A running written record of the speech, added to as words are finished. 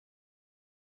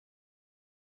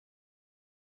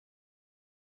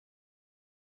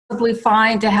perfectly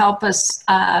fine to help us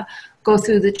go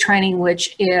through the training,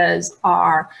 which is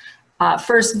our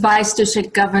first Vice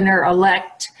District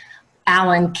Governor-elect,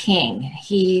 Alan King.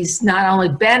 He's not only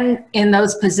been in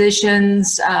those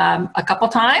positions a couple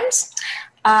times,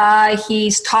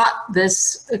 he's taught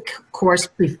this course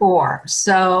before.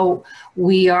 So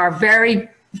we are very,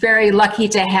 very lucky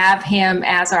to have him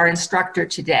as our instructor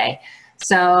today.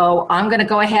 So I'm going to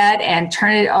go ahead and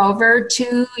turn it over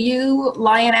to you,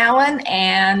 Lion Allen,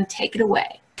 and take it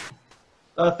away.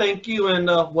 Thank you and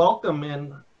welcome.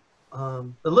 And a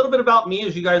little bit about me,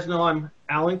 as you guys know, I'm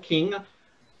Alan King.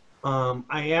 I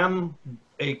am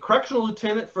a correctional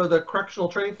lieutenant for the Correctional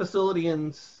Training Facility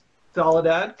in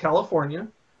Soledad, California.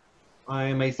 I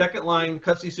am a second line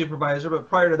custody supervisor, but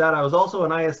prior to that, I was also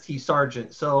an IST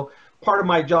sergeant. So part of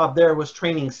my job there was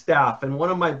training staff. And one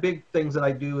of my big things that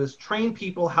I do is train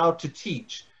people how to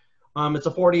teach. It's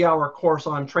a 40-hour course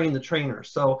on Train the Trainer.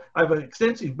 So I have an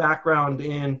extensive background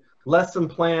in lesson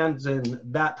plans and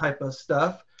that type of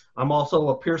stuff. I'm also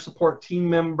a peer support team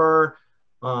member,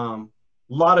 a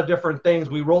lot of different things.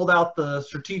 We rolled out the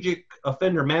strategic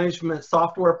offender management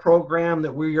software program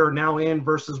that we are now in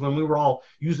versus when we were all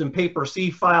using paper C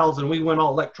files and we went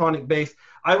all electronic based.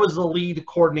 I was the lead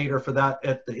coordinator for that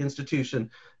at the institution.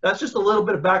 That's just a little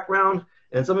bit of background.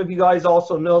 And some of you guys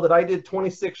also know that I did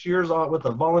 26 years with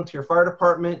the volunteer fire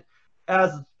department,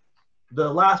 as the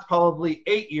last probably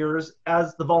 8 years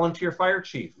as the volunteer fire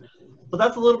chief. So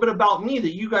that's a little bit about me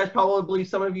that you guys probably,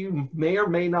 some of you may or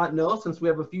may not know, since we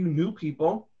have a few new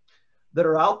people that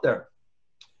are out there.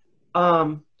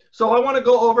 So I want to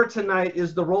go over tonight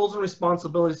is the roles and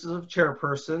responsibilities of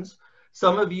chairpersons.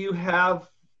 Some of you have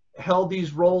held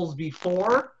these roles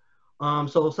before.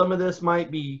 So some of this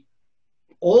might be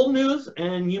old news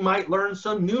and you might learn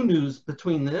some new news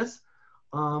between this.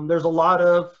 There's a lot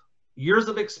of years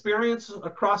of experience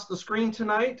across the screen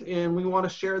tonight, and we want to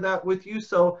share that with you.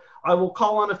 So I will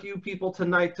call on a few people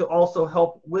tonight to also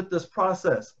help with this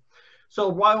process. So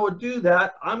while we do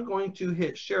that, I'm going to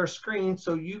hit share screen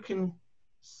so you can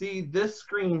see this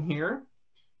screen here,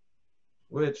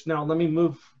 which now let me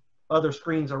move other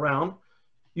screens around.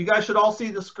 You guys should all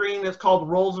see the screen. It's called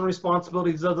Roles and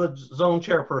Responsibilities of the Zone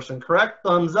Chairperson, correct?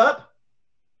 Thumbs up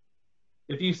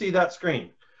if you see that screen.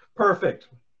 Perfect.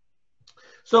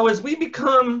 So as we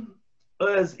become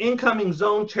as incoming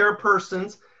zone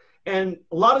chairpersons, and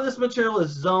a lot of this material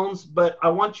is zones, but I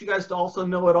want you guys to also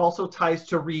know it also ties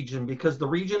to region, because the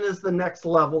region is the next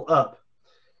level up.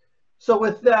 So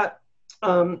with that,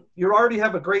 you already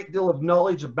have a great deal of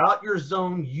knowledge about your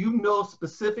zone. You know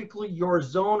specifically your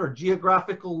zone or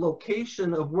geographical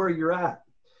location of where you're at.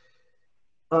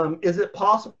 Is it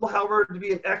possible, however, to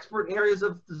be an expert in areas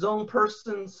of the zone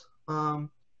persons?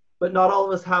 But not all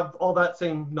of us have all that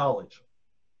same knowledge.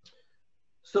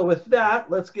 So with that,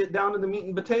 let's get down to the meat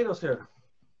and potatoes here.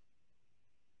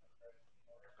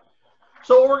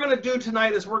 So what we're going to do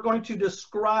tonight is we're going to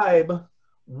describe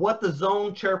what the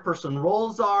zone chairperson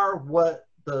roles are, what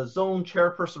the zone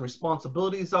chairperson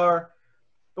responsibilities are.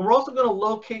 And we're also going to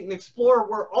locate and explore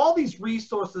where all these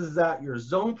resources at, your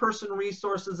zone person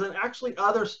resources, and actually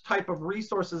other type of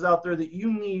resources out there that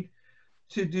you need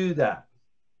to do that.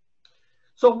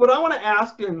 So what I want to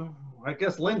ask, and I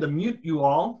guess Linda, mute you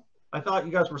all, I thought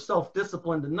you guys were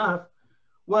self-disciplined enough,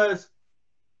 was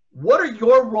what are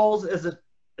your roles as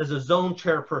a zone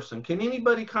chairperson? Can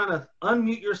anybody kind of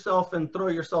unmute yourself and throw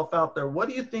yourself out there? What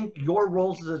do you think your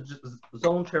roles as a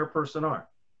zone chairperson are?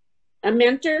 A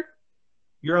mentor.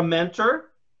 You're a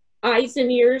mentor? Eyes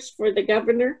and ears for the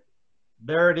governor.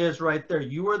 There it is right there.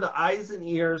 You are the eyes and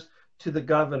ears to the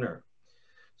governor.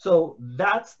 So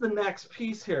that's the next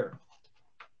piece here.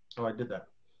 Oh, I did that.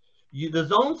 The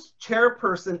zone's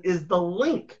chairperson is the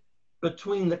link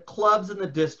between the clubs and the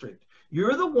district.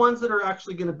 You're the ones that are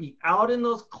actually going to be out in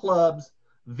those clubs,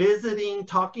 visiting,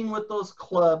 talking with those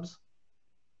clubs.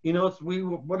 You know,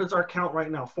 what is our count right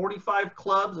now? 45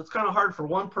 clubs. It's kind of hard for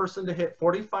one person to hit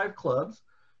 45 clubs.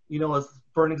 You know, as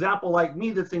for an example like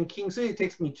me that's in King City, it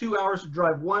takes me 2 hours to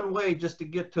drive one way just to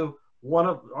get to one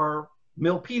of our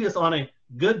Milpitas on a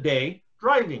good day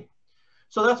driving.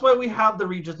 So that's why we have the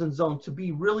regions and zones, to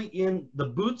be really in the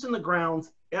boots in the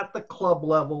grounds at the club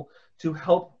level to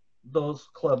help those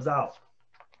clubs out.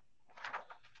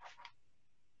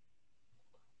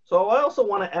 So I also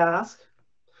want to ask,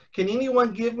 can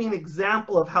anyone give me an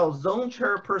example of how zone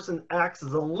chairperson acts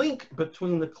as a link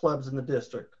between the clubs and the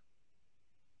district?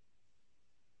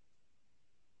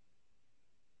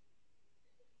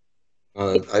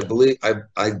 I believe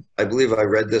I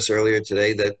read this earlier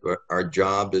today, that our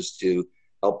job is to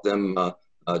help them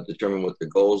determine what their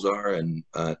goals are and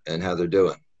how they're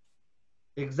doing.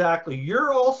 Exactly.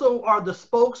 You're also are the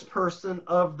spokesperson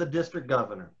of the district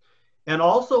governor. And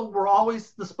also, we're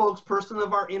always the spokesperson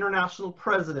of our international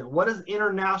president. What is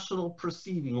international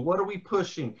perceiving? What are we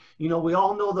pushing? You know, we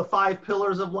all know the 5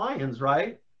 pillars of Lions,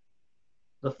 right?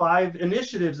 The 5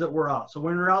 initiatives that we're out. So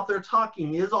when we're out there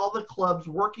talking, is all the clubs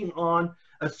working on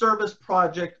a service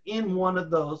project in one of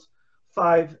those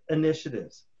 5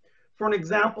 initiatives? For an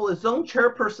example, a zone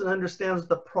chairperson understands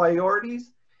the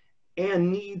priorities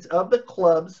and needs of the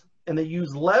clubs, and they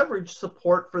use leverage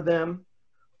support for them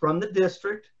from the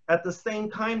district. At the same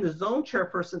time, the zone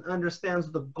chairperson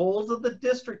understands the goals of the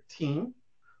district team.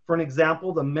 For an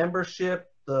example, the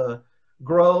membership, the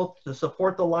growth, to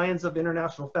support the Lions of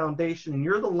International Foundation. And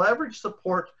you're the leverage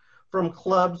support from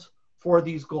clubs for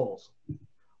these goals.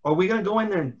 Are we going to go in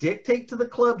there and dictate to the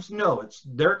clubs? No, it's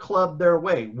their club, their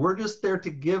way. We're just there to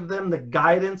give them the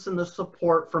guidance and the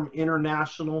support from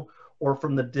international or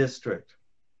from the district.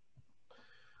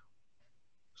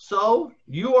 So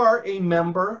you are a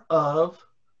member of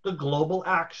the Global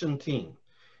Action Team.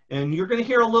 And you're going to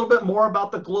hear a little bit more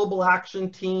about the Global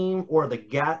Action Team or the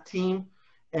GAT team.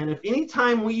 And if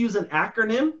anytime we use an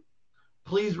acronym,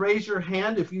 please raise your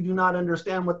hand if you do not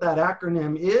understand what that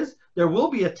acronym is. There will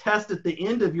be a test at the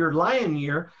end of your Lion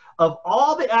year of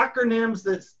all the acronyms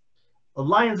that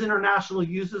Lions International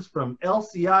uses, from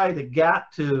LCI to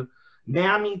GAT to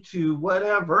NAMI to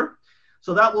whatever.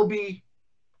 So that will be,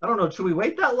 I don't know, should we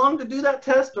wait that long to do that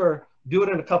test or do it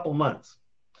in a couple months?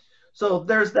 So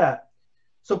there's that.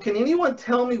 So can anyone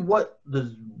tell me what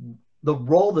the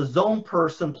role the zone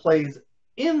person plays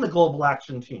in the Global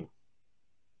Action Team?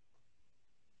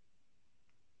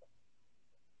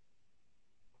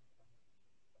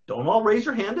 Don't all raise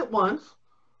your hand at once,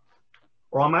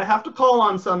 or I might have to call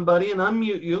on somebody and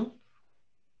unmute you.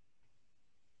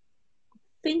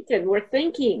 We're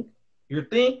thinking. You're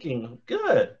thinking,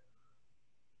 good.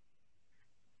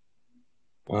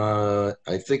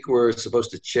 I think we're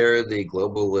supposed to chair the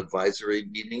global advisory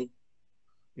meeting.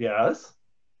 Yes.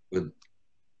 With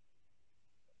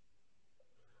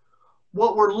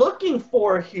what we're looking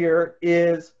for here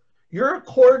is you're a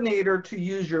coordinator to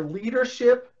use your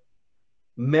leadership,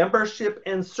 membership,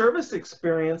 and service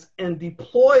experience and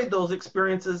deploy those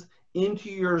experiences into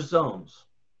your zones.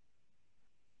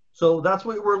 So that's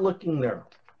what we're looking there.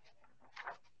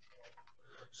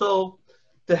 So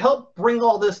to help bring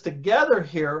all this together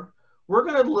here, we're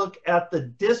going to look at the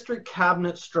district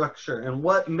cabinet structure and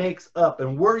what makes up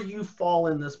and where you fall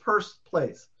in this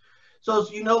place. So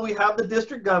as you know, we have the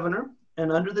district governor,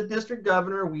 and under the district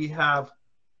governor, we have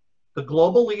the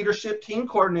global leadership team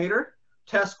coordinator.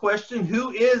 Test question,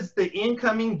 who is the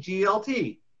incoming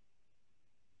GLT?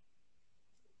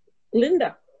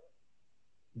 Linda.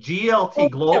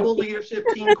 GLT, global leadership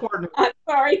team coordinator. I'm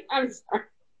sorry.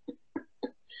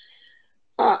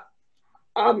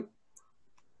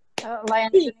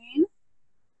 Jeanine.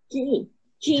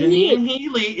 Jeanine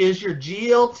Healy is your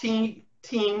GLT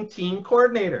team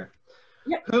coordinator.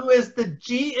 Yep. Who is the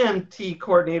GMT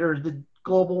coordinator, the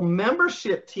global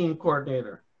membership team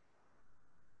coordinator?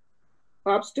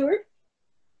 Bob Stewart?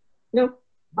 No.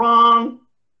 Wrong.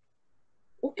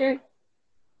 Okay.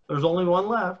 There's only one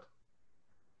left.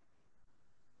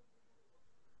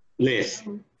 Liz.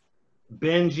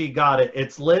 Benji got it.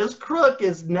 It's Liz Crook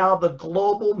is now the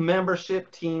global membership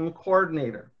team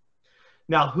coordinator.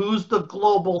 Now, who's the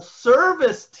global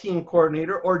service team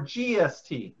coordinator, or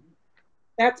GST?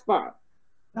 That's Bob.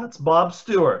 That's Bob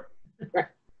Stewart. Right.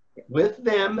 With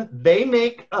them, they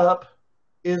make up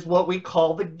is what we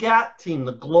call the GAT team,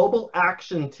 the Global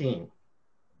Action Team.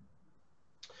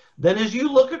 Then as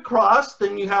you look across,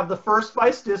 then you have the first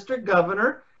vice district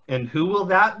governor, and who will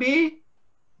that be?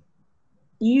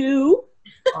 You.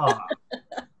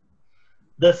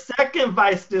 The second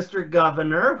vice district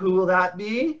governor, who will that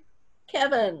be?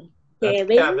 Kevin. That's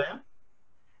Kevin.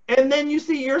 And then you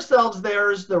see yourselves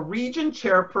there as the region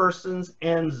chairpersons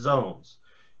and zones.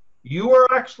 You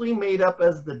are actually made up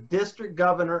as the district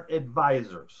governor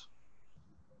advisors.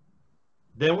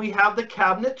 Then we have the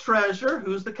cabinet treasurer.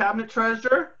 Who's the cabinet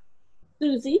treasurer?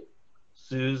 Susie.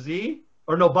 Susie.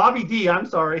 Or no, Bobby D, I'm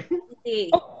sorry.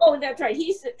 Oh, that's right.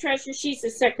 He's the treasurer. She's the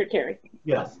secretary.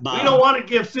 Yes. We don't want to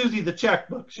give Susie the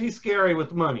checkbook. She's scary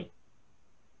with money.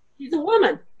 She's a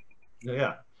woman.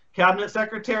 Yeah. Cabinet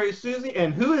secretary Susie.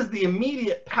 And who is the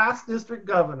immediate past district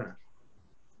governor?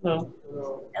 No.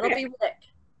 That'll be Rick.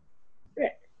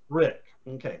 Rick.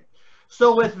 Okay.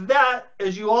 So with that,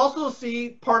 as you also see,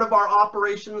 part of our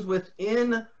operations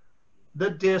within the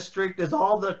district is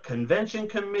all the convention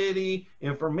committee,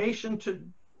 information to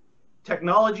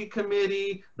technology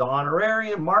committee, the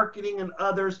honorarium, marketing, and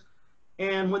others.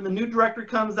 And when the new directory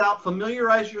comes out,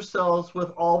 familiarize yourselves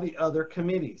with all the other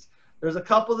committees. There's a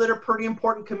couple that are pretty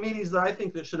important committees that I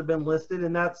think that should have been listed,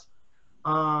 and that's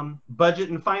Budget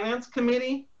and Finance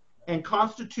Committee and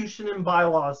Constitution and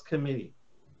Bylaws Committee.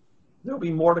 There'll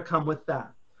be more to come with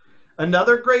that.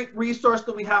 Another great resource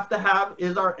that we have to have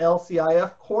is our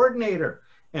LCIF coordinator.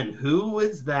 And who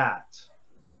is that?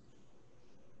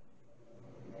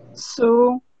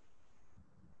 Sue.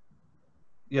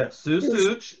 Yes, Sue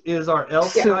Such is our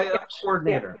LCIF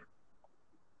coordinator.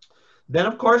 Then,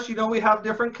 of course, you know, we have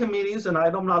different committees, and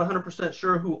I'm not 100%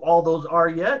 sure who all those are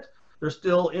yet. They're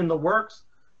still in the works.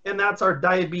 And that's our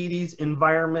diabetes,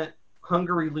 environment,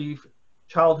 hunger relief,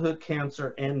 childhood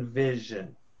cancer, and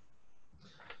vision.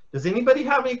 Does anybody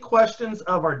have any questions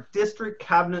of our district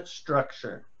cabinet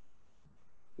structure?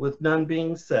 With none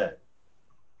being said.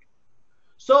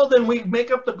 So then we make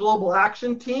up the global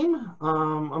action team.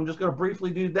 I'm just going to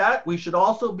briefly do that. We should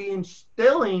also be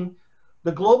instilling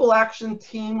the global action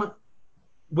team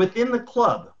within the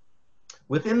club.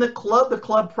 Within the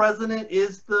club president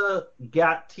is the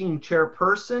GAT team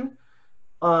chairperson.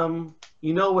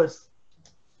 You know, with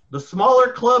the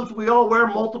smaller clubs, we all wear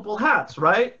multiple hats,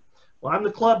 right? Well, I'm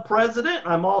the club president.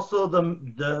 I'm also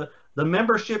the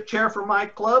membership chair for my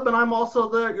club, and I'm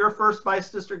also your first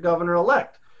vice district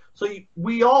governor-elect. So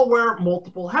we all wear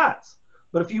multiple hats.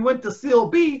 But if you went to Seal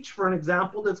Beach, for an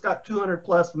example, that's got 200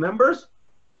 plus members,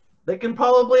 they can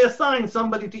probably assign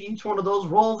somebody to each one of those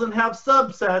roles and have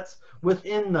subsets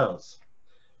within those.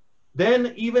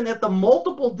 Then even at the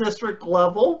multiple district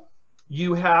level,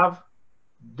 you have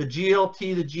the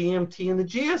GLT, the GMT, and the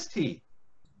GST.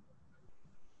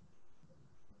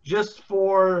 Just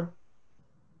for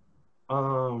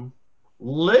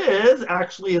Liz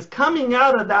actually is coming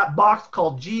out of that box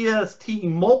called GST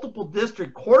multiple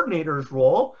district coordinators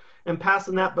role and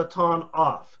passing that baton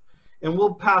off. And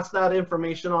we'll pass that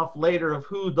information off later of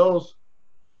who those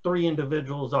 3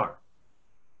 individuals are.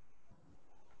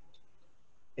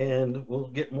 And we'll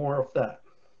get more of that.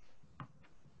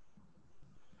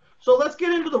 So let's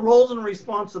get into the roles and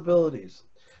responsibilities.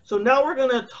 So now we're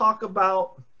going to talk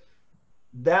about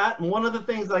that. And one of the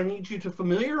things I need you to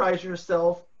familiarize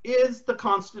yourself is the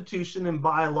Constitution and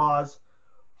bylaws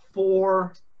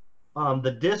for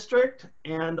the district,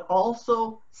 and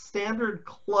also standard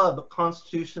club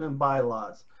Constitution and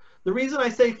bylaws. The reason I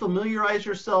say familiarize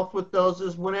yourself with those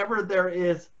is whenever there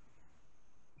is,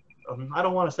 I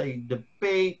don't want to say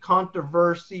debate,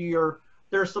 controversy, or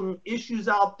there's some issues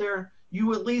out there,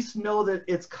 you at least know that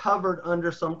it's covered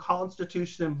under some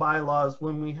Constitution and bylaws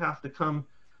when we have to come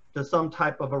to some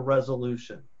type of a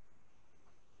resolution.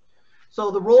 So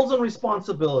the roles and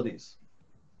responsibilities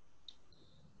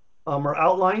are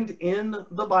outlined in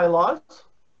the bylaws.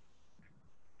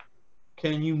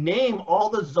 Can you name all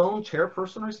the zone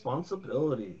chairperson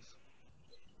responsibilities?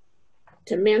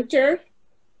 To mentor,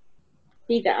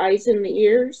 be the eyes and the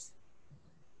ears,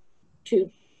 to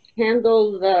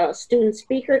handle the student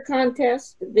speaker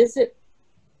contest, to visit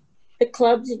the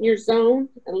clubs in your zone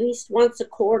at least once a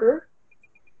quarter,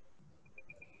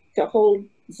 to hold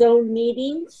zone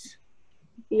meetings,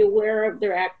 be aware of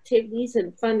their activities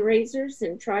and fundraisers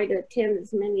and try to attend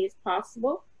as many as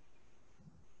possible,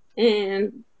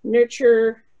 and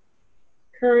nurture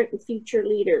current and future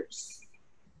leaders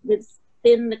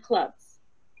within the clubs.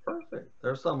 Perfect.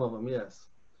 There's some of them, yes.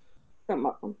 Some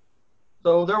of them.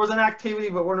 So there was an activity,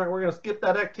 but we're going to skip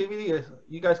that activity.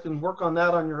 You guys can work on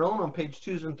that on your own on page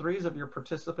 2s and 3s of your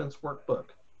participants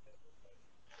workbook.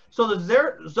 So the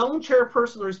zone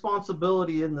chairperson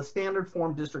responsibility in the standard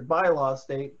form district bylaws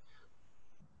state,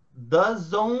 the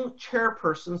zone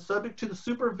chairperson, subject to the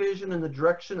supervision and the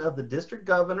direction of the district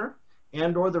governor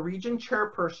and or the region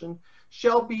chairperson,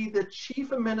 shall be the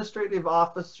chief administrative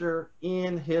officer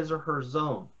in his or her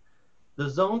zone. The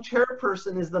zone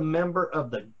chairperson is the member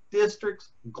of the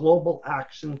district's global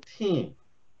action team.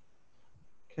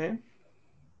 Okay.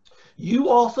 You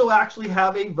also actually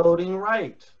have a voting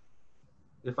right,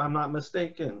 if I'm not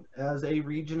mistaken, as a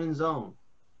region and zone.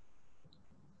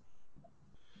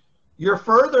 You're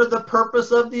further the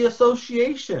purpose of the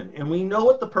association, and we know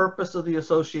what the purpose of the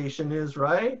association is,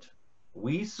 right?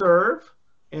 We serve,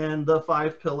 and the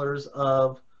 5 pillars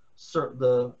of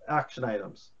the action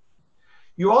items.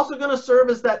 You're also going to serve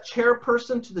as that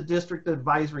chairperson to the district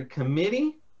advisory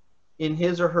committee in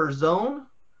his or her zone,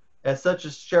 as such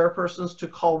as chairpersons to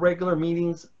call regular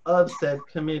meetings of said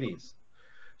committees.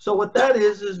 So what that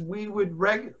is we would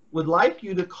like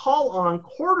you to call on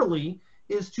quarterly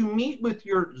is to meet with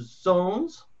your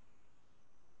zones.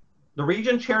 The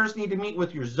region chairs need to meet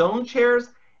with your zone chairs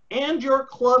and your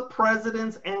club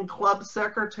presidents and club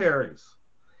secretaries.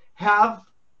 Have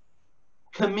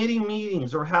committee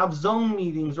meetings or have zone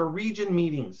meetings or region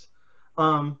meetings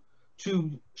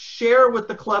to share with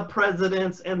the club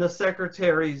presidents and the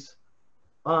secretaries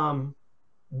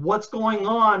what's going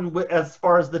on as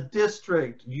far as the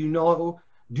district,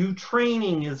 do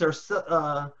training. Is there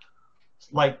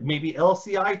like maybe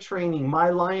LCI training, My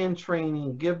Lion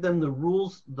training, give them the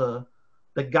rules, the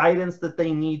guidance that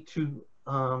they need to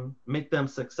make them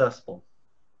successful.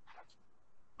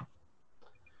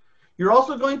 You're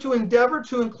also going to endeavor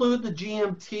to include the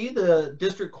GMT, the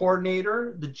district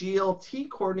coordinator, the GLT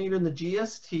coordinator, and the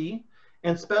GST,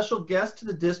 and special guests to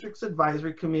the district's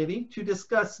advisory committee to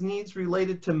discuss needs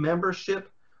related to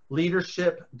membership,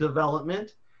 leadership,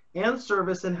 development, and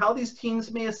service, and how these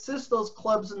teams may assist those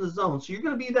clubs in the zone. So you're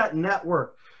going to be that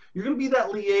network. You're going to be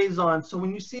that liaison. So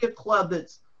when you see a club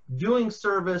that's doing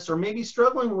service or maybe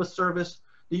struggling with service,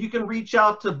 that you can reach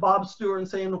out to Bob Stewart and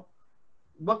saying,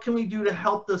 what can we do to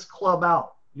help this club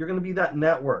out? You're going to be that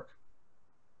network.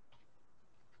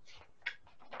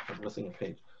 I'm missing a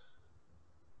page.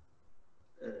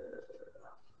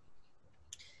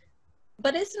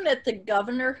 But isn't it the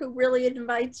governor who really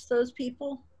invites those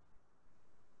people?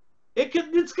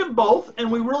 It's good both,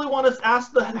 and we really want to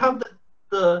have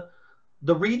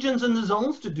the regions and the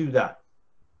zones to do that.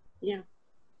 Yeah.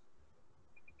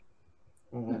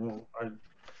 I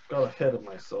got ahead of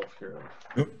myself here.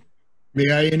 May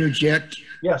I interject?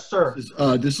 Yes, sir.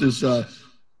 This is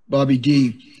Bobby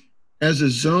D. As a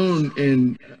zone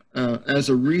and as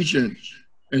a region,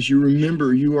 as you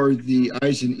remember, you are the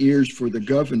eyes and ears for the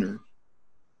governor.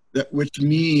 Which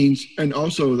means, and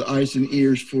also the eyes and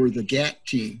ears for the GAT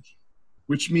team,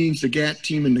 which means the GAT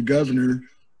team and the governor,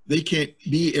 they can't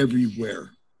be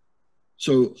everywhere.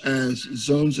 So as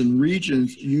zones and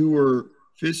regions, you are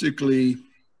physically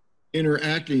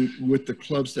interacting with the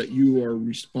clubs that you are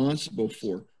responsible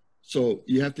for. So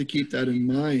you have to keep that in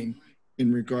mind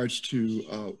in regards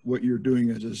to what you're doing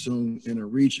as a zone in a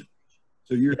region.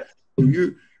 So you're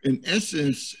in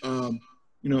essence,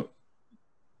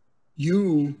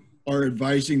 you are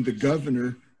advising the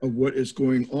governor of what is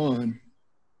going on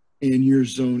in your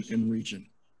zone and region.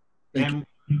 And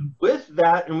with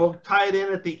that, and we'll tie it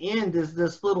in at the end, is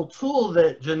this little tool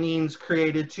that Jeanine's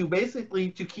created to basically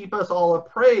to keep us all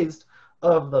appraised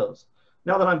of those.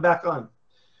 Now that I'm back on.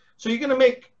 So you're going to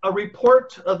make a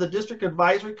report of the district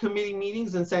advisory committee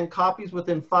meetings and send copies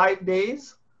within 5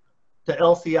 days to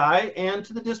LCI and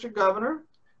to the district governor.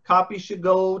 Copies should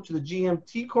go to the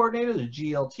GMT coordinator, the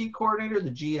GLT coordinator, the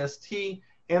GST,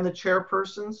 and the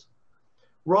chairpersons.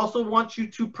 We also want you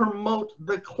to promote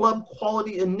the club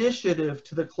quality initiative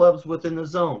to the clubs within the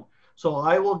zone. So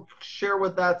I will share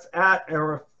what that's at,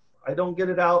 or if I don't get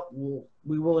it out,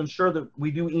 we will ensure that we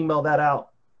do email that out.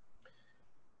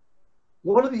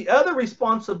 One of the other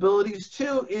responsibilities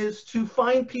too is to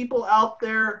find people out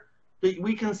there that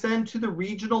we can send to the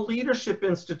Regional Leadership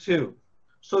Institute.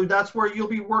 So that's where you'll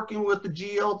be working with the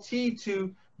GLT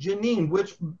to Jeanine,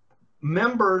 which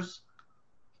members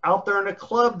out there in a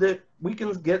club that we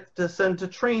can get to send to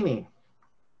training.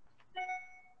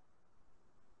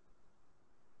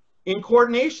 In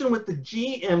coordination with the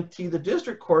GMT, the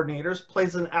district coordinators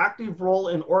plays an active role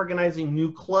in organizing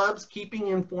new clubs, keeping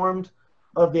informed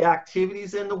of the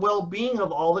activities and the well-being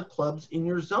of all the clubs in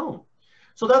your zone.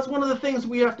 So that's one of the things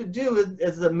we have to do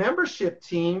as a membership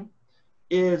team,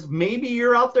 is maybe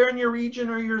you're out there in your region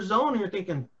or your zone and you're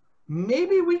thinking,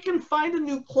 maybe we can find a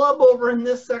new club over in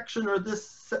this section or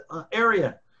this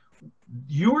area.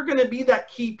 You are going to be that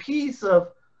key piece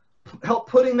of help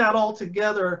putting that all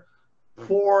together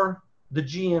for the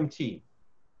GMT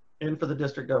and for the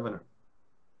district governor.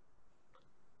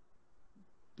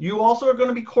 You also are going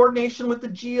to be coordination with the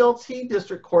GLT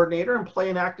district coordinator and play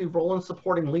an active role in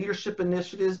supporting leadership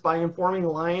initiatives by informing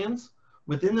Lions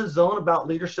within the zone about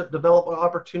leadership development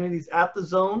opportunities at the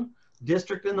zone,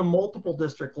 district, and the multiple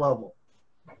district level.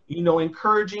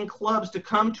 Encouraging clubs to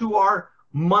come to our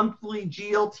monthly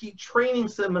GLT training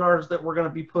seminars that we're going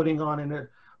to be putting on, and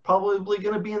they're probably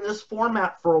going to be in this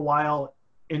format for a while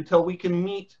until we can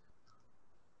meet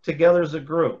together as a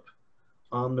group.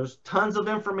 There's tons of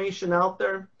information out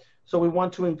there, so we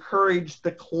want to encourage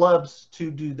the clubs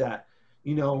to do that.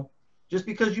 Just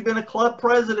because you've been a club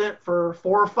president for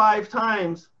 4 or 5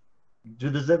 times,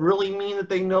 does it really mean that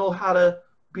they know how to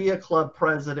be a club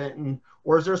president?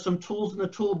 Or is there some tools in the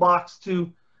toolbox to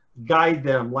guide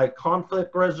them, like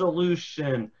conflict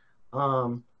resolution,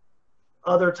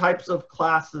 other types of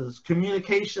classes,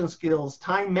 communication skills,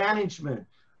 time management?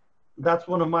 That's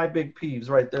one of my big peeves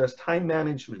right there, is time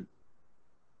management.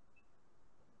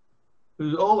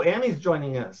 Oh, Annie's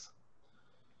joining us.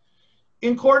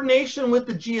 In coordination with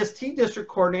the GST district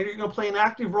coordinator, you're going to play an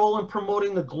active role in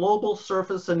promoting the global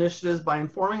surface initiatives by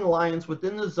informing Lions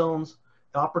within the zones,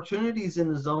 the opportunities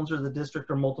in the zones or the district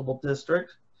or multiple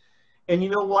districts. And you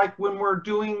know, like when we're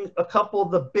doing a couple of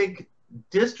the big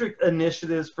district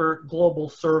initiatives for global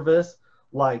service,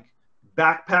 like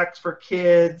backpacks for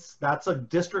kids, that's a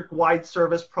district-wide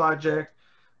service project.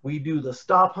 We do the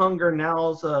Stop Hunger,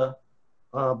 now is a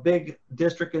big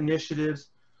district initiatives.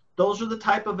 Those are the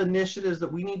type of initiatives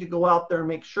that we need to go out there and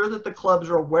make sure that the clubs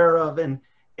are aware of and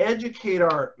educate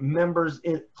our members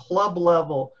at club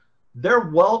level. They're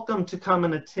welcome to come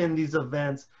and attend these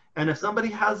events. And if somebody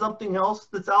has something else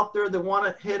that's out there that want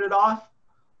to hit it off,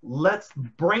 let's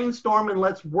brainstorm and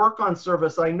let's work on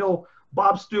service. I know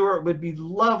Bob Stewart would be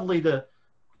lovely to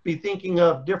be thinking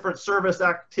of different service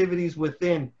activities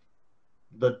within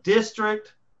the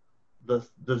district, the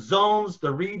zones,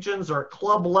 the regions, or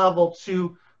club level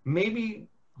to maybe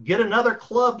get another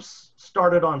club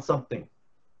started on something.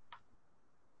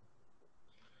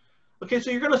 Okay,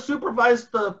 so you're going to supervise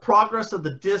the progress of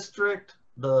the district,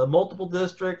 the multiple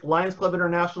district, Lions Club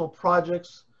International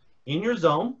projects in your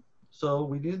zone. So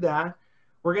we do that.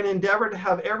 We're going to endeavor to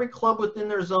have every club within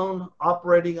their zone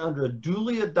operating under a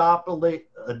duly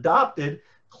adopted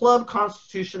club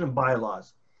constitution and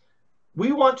bylaws.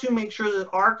 We want to make sure that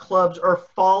our clubs are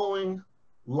following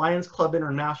Lions Club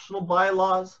International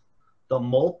bylaws,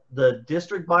 the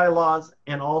district bylaws,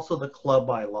 and also the club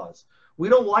bylaws. We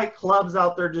don't like clubs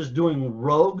out there just doing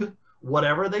rogue,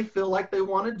 whatever they feel like they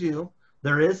want to do.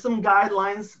 There is some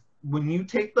guidelines when you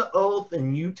take the oath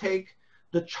and you take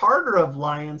the charter of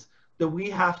Lions that we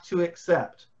have to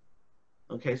accept.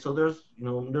 Okay, so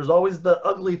there's always the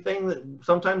ugly thing that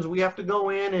sometimes we have to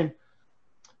go in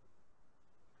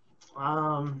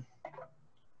and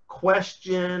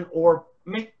question or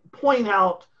point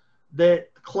out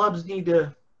that clubs need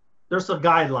to, there's some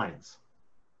guidelines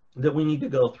that we need to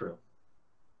go through.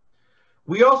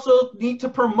 We also need to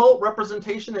promote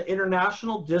representation at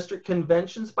international district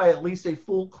conventions by at least a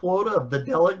full quota of the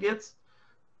delegates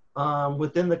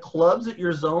within the clubs at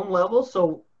your zone level.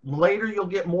 So later you'll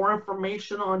get more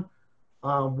information on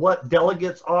what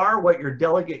delegates are, what your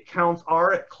delegate counts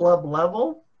are at club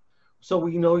level. So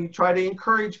we know you try to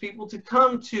encourage people to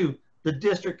come to the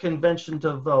district convention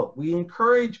to vote. We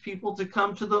encourage people to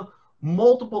come to the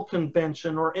multiple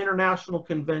convention or international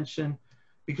convention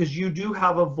because you do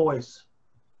have a voice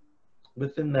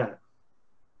within that.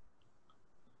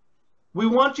 We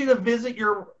want you to visit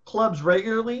your clubs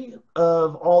regularly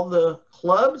of all the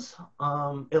clubs,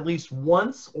 at least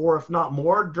once or if not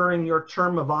more during your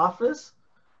term of office.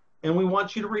 And we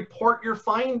want you to report your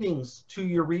findings to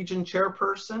your region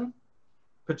chairperson,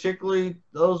 particularly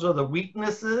those are the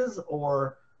weaknesses,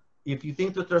 or if you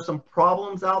think that there's some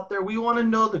problems out there. We want to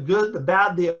know the good, the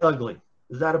bad, the ugly.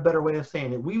 Is that a better way of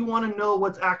saying it? We want to know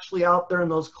what's actually out there in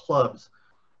those clubs.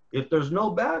 If there's no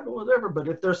bad or whatever, but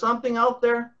if there's something out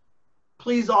there,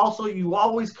 please also, you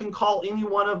always can call any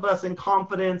one of us in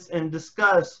confidence and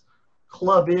discuss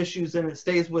club issues, and it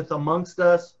stays with amongst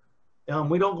us.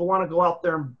 We don't want to go out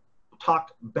there and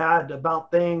talk bad about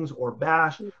things or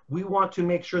bash. We want to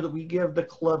make sure that we give the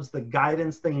clubs the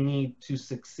guidance they need to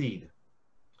succeed.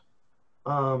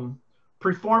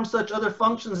 Perform such other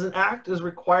functions and act as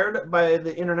required by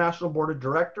the International Board of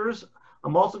Directors.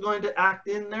 I'm also going to act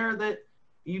in there that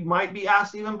you might be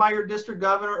asked even by your district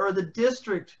governor or the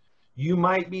district. You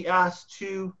might be asked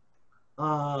to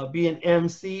be an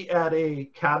MC at a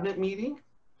cabinet meeting.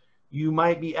 You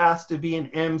might be asked to be an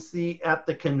MC at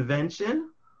the convention,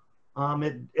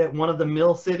 at one of the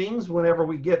mill sittings whenever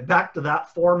we get back to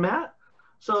that format.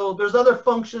 So there's other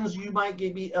functions you might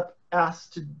be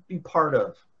asked to be part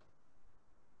of.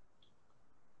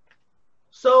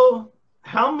 So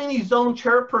how many zone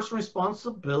chairperson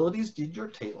responsibilities did your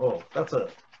table? Oh,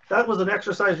 that was an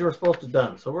exercise you were supposed to have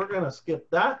done. So we're going to skip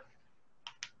that.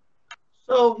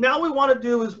 So now we want to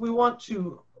do is we want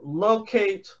to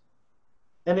locate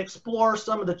and explore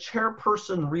some of the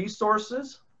chairperson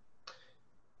resources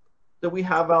that we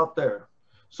have out there.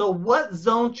 So what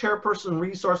zone chairperson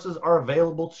resources are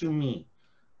available to me?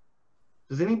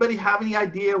 Does anybody have any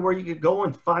idea where you could go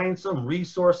and find some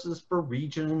resources for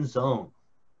region and zone?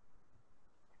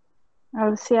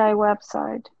 LCI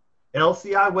website.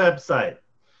 LCI website.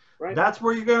 Right. That's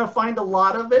where you're going to find a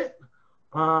lot of it.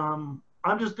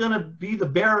 I'm just going to be the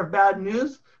bearer of bad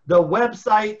news. The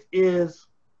website is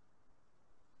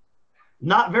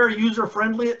not very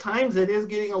user-friendly at times. It is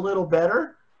getting a little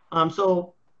better.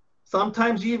 So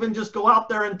sometimes you even just go out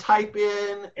there and type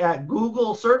in at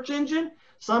Google search engine.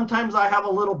 Sometimes I have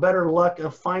a little better luck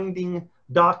of finding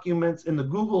documents in the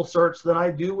Google search than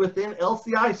I do within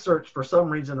LCI search for some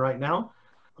reason right now.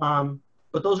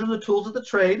 But those are the tools of the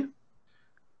trade.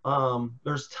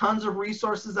 There's tons of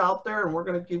resources out there, and we're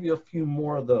going to give you a few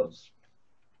more of those.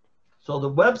 So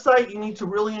the website, you need to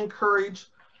really encourage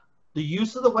the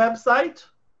use of the website,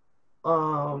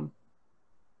 the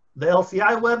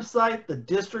LCI website, the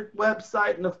district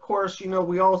website, and of course, you know,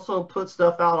 we also put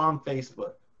stuff out on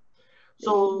Facebook.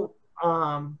 So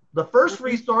the first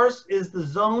resource is the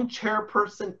Zone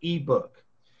Chairperson ebook.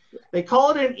 They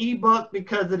call it an ebook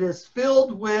because it is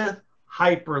filled with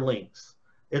hyperlinks.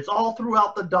 It's all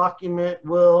throughout the document.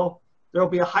 There'll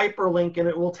be a hyperlink and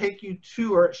it will take you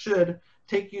to, or it should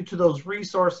take you to those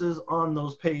resources on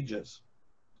those pages.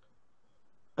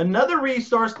 Another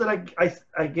resource that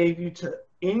I gave you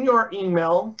in your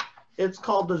email, it's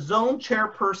called the Zone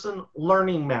Chairperson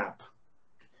Learning Map.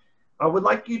 I would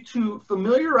like you to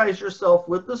familiarize yourself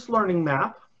with this learning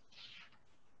map.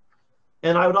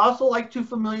 And I would also like to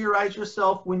familiarize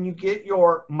yourself when you get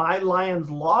your My Lions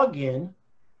login.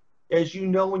 As you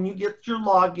know, when you get your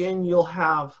login, you'll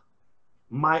have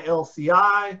My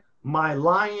LCI, My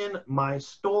Lion, My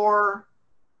Store.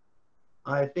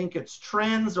 I think it's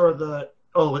Trends or the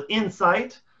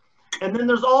Insight. And then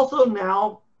there's also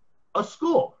now a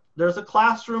school. There's a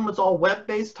classroom. It's all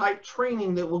web-based type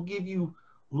training that will give you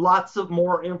lots of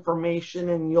more information,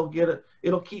 and you'll get it.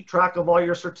 It'll keep track of all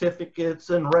your certificates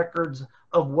and records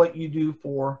of what you do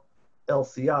for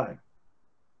LCI.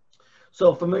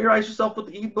 So familiarize yourself with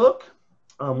the ebook.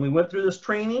 We went through this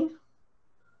training.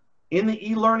 In the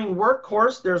e-learning work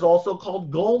course, there's also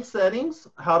called goal settings,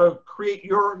 how to create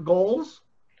your goals.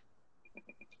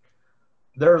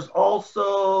 There's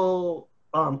also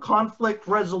conflict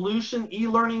resolution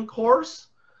e-learning course.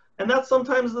 And that's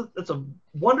sometimes, it's a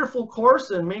wonderful course,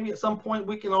 and maybe at some point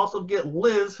we can also get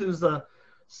Liz, who's a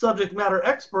subject matter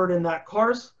expert in that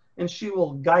course, and she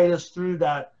will guide us through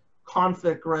that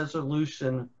conflict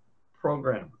resolution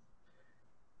program.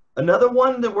 Another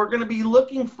one that we're going to be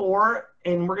looking for,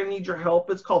 and we're going to need your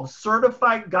help, it's called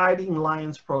Certified Guiding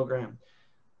Lions Program.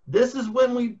 This is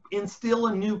when we instill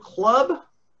a new club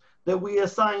that we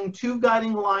assign 2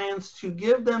 guiding lions to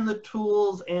give them the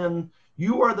tools, and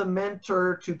you are the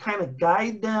mentor to kind of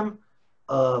guide them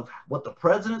of what the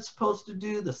president's supposed to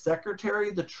do, the secretary,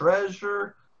 the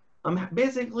treasurer.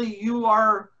 Basically, you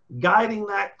are guiding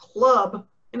that club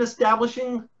in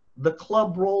establishing the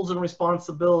club roles and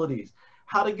responsibilities,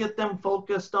 how to get them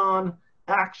focused on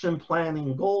action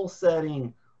planning, goal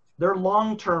setting, their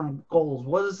long-term goals.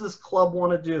 What does this club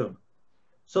want to do?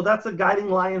 So that's a Guiding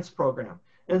Lions program.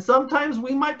 And sometimes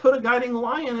we might put a guiding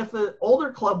lion if the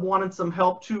older club wanted some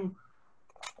help to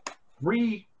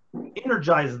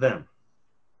re-energize them.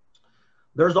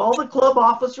 There's all the club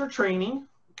officer training.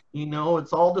 You know,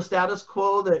 it's all the status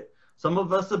quo that some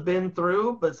of us have been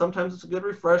through, but sometimes it's a good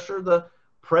refresher. The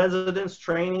president's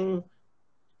training,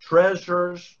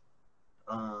 treasurers,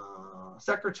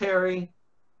 secretary,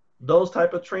 those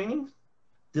type of trainings.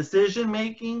 Decision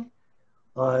making,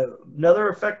 another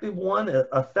effective one,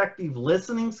 effective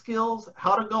listening skills,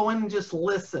 how to go in and just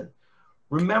listen.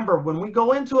 Remember, when we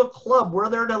go into a club, we're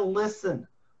there to listen.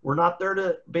 We're not there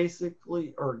to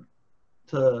basically,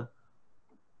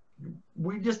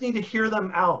 we just need to hear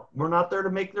them out. We're not there to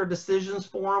make their decisions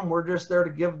for them. We're just there to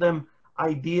give them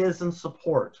ideas and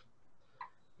support.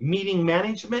 Meeting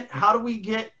management, how do we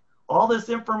get all this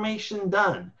information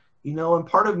done? You know, and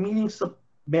part of meeting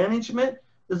management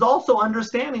is also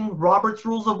understanding Robert's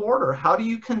Rules of Order. How do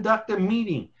you conduct a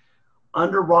meeting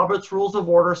under Robert's Rules of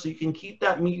Order so you can keep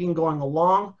that meeting going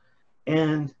along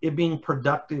and it being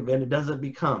productive and it doesn't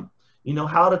become, you know,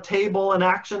 how to table an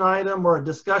action item or a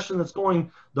discussion that's going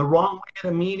the wrong way at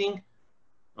a meeting.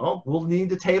 Oh, we'll need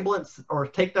to table it or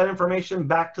take that information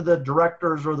back to the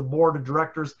directors or the board of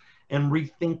directors and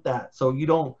rethink that. So you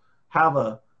don't have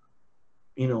a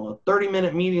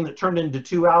 30-minute meeting that turned into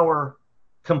 2-hour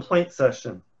complaint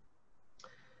session.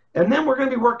 And then we're going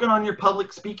to be working on your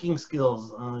public speaking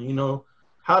skills, you know,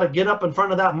 how to get up in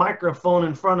front of that microphone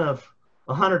in front of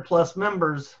 100+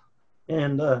 members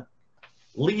and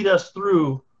lead us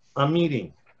through a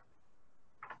meeting.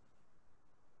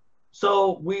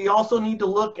 So we also need to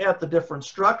look at the different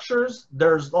structures.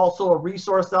 There's also a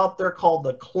resource out there called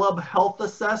the Club Health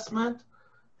Assessment,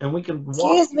 and we can walk.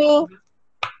 Excuse me.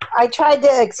 I tried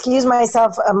to excuse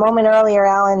myself a moment earlier,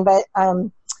 Alan, but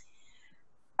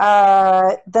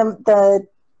the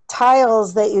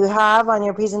tiles that you have on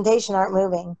your presentation aren't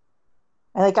moving.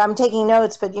 Like, I'm taking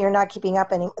notes, but you're not keeping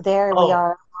up any. There we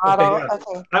are. Model. Okay, yeah.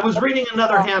 Okay. I was reading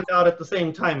another handout at the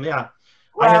same time. Yeah.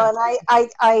 Well,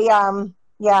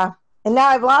 yeah. And now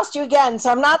I've lost you again,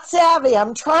 so I'm not savvy.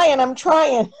 I'm trying.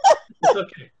 It's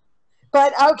okay.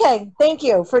 But okay, thank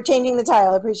you for changing the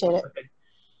title. I appreciate it. Okay.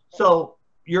 So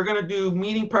you're going to do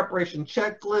meeting preparation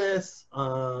checklists.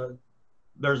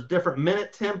 There's different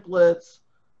minute templates,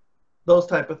 those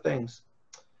type of things.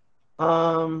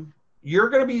 You're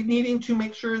going to be needing to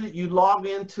make sure that you log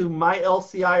into My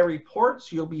LCI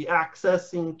reports. You'll be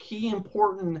accessing key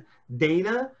important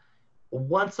data.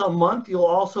 Once a month, you'll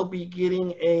also be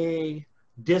getting a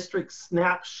district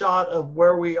snapshot of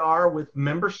where we are with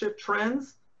membership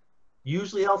trends.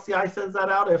 Usually LCI sends that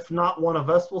out. If not, one of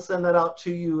us will send that out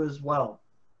to you as well.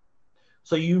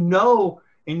 So you know,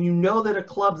 and you know that a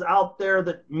club's out there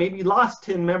that maybe lost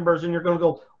 10 members, and you're going to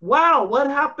go, wow, what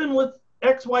happened with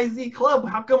XYZ club?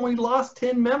 How come we lost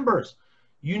 10 members?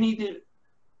 You need to,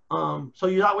 so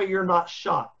that way you're not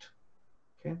shocked.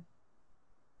 Okay.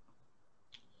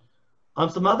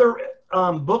 Some other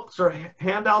books or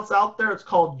handouts out there. It's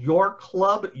called Your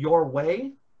Club, Your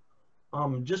Way.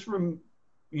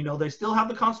 You know, they still have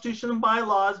the Constitution and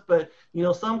bylaws, but, you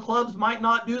know, some clubs might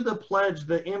not do the pledge,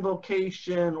 the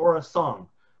invocation, or a song.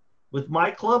 With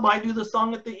my club, I do the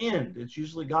song at the end. It's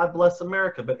usually God Bless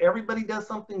America, but everybody does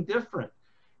something different.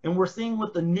 And we're seeing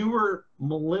with the newer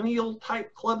millennial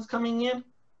type clubs coming in,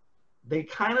 they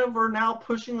kind of are now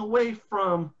pushing away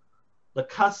from the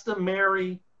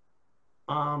customary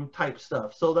type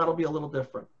stuff. So that'll be a little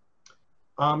different.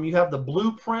 You have the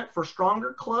blueprint for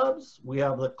stronger clubs. We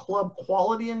have the club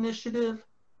quality initiative,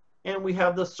 and we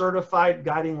have the certified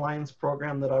guiding lines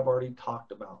program that I've already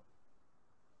talked about.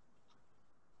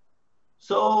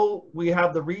 So we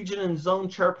have the region and zone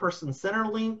chairperson center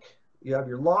link. You have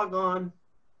your log on,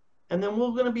 and then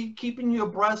we're going to be keeping you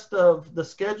abreast of the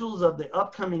schedules of the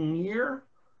upcoming year.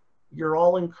 You're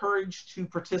all encouraged to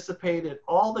participate at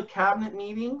all the cabinet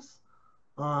meetings.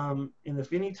 And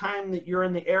if any time that you're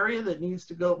in the area that needs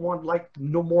to go, like to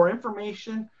know more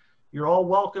information, you're all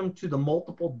welcome to the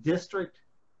multiple district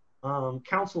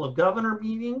Council of Governor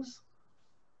meetings.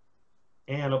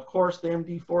 And of course, the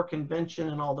MD4 convention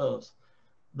and all those.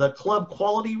 The club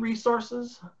quality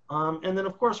resources. And then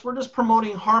of course, we're just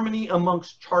promoting harmony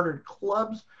amongst chartered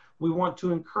clubs. We want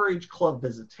to encourage club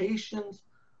visitations.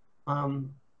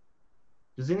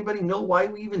 Does anybody know why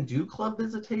we even do club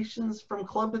visitations from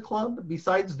club to club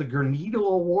besides the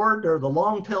Granito Award or the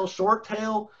Long Tail Short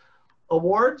Tail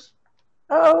Awards?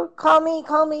 Oh, call me.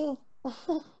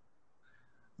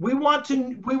 We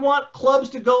want clubs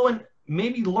to go and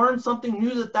maybe learn something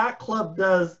new that club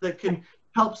does that can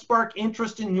help spark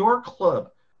interest in your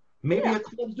club. Maybe a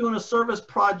club's doing a service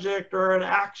project or an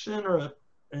action or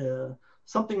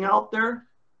something out there.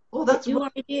 Oh, that's new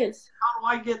ideas. How do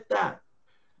I get that?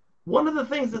 One of the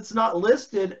things that's not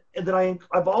listed that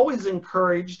I've always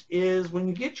encouraged is when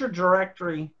you get your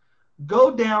directory, go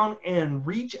down and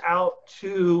reach out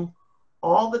to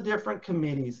all the different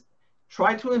committees.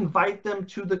 Try to invite them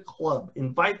to the club.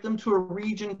 Invite them to a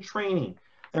region training.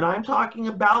 And I'm talking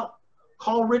about,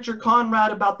 call Richard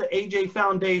Conrad about the AJ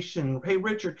Foundation. Hey,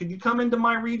 Richard, could you come into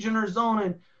my region or zone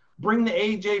and bring the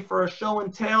AJ for a show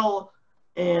and tell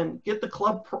and get the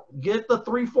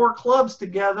 3-4 clubs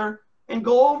together and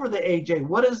go over the AJ.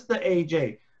 What is the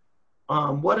AJ?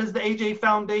 What is the AJ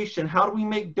Foundation? How do we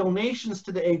make donations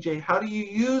to the AJ? How do you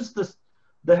use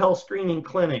the health screening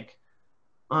clinic?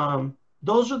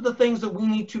 Those are the things that we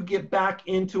need to get back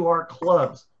into our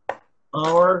clubs.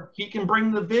 Or he can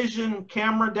bring the vision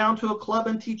camera down to a club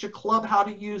and teach a club how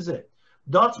to use it.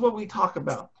 That's what we talk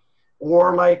about.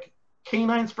 Or like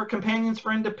Canines for Companions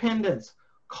for Independence.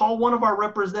 Call one of our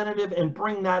representatives and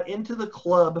bring that into the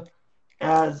club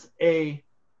as a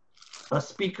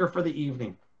speaker for the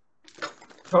evening.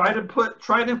 Try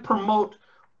to promote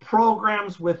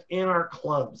programs within our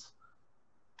clubs.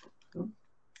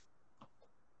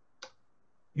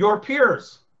 Your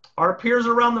peers, our peers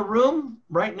around the room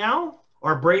right now,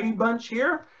 our Brady Bunch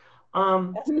here,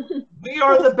 we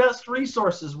are the best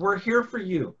resources. We're here for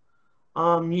you.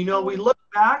 You know, we look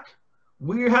back,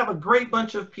 we have a great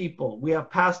bunch of people. We have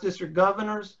past district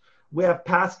governors, we have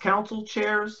past council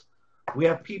chairs, we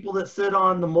have people that sit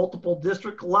on the multiple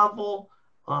district level.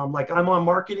 Like I'm on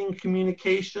marketing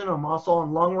communication. I'm also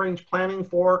on long range planning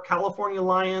for California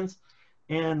Alliance,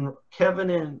 and Kevin,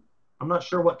 and I'm not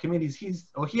sure what committees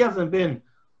he hasn't been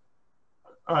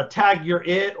tagged you're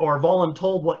it or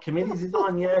voluntold what committees he's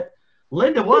on yet.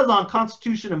 Linda was on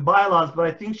Constitution and Bylaws, but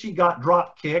I think she got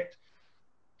drop kicked.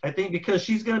 I think because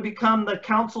she's going to become the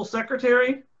council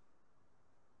secretary.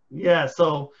 Yeah,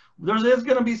 so there is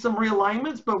going to be some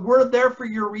realignments, but we're there for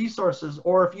your resources.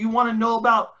 Or if you want to know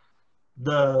about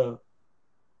the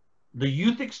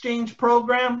youth exchange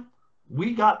program,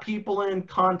 we got people in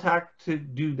contact to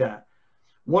do that.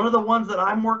 One of the ones that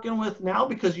I'm working with now,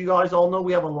 because you guys all know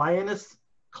we have a Lioness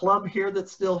Club here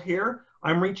that's still here,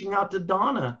 I'm reaching out to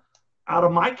Donna out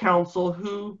of my council,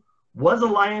 who was a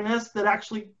lioness that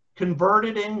actually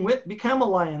converted and became a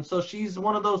lion. So she's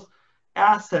one of those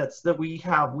assets that we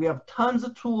have. We have tons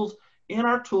of tools in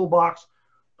our toolbox.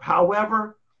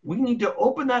 However, we need to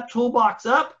open that toolbox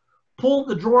up, pull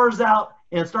the drawers out,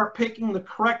 and start picking the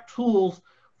correct tools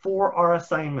for our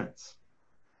assignments.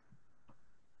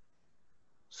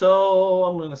 So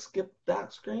I'm going to skip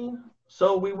that screen.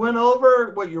 So we went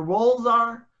over what your roles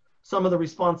are, some of the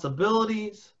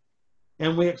responsibilities,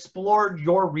 and we explored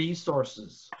your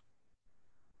resources.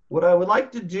 What I would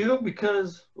like to do,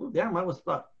 because, oh, damn, I was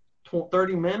about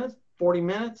 30 minutes, 40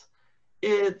 minutes,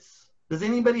 does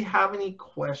anybody have any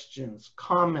questions,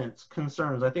 comments,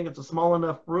 concerns? I think it's a small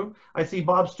enough room. I see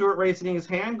Bob Stewart raising his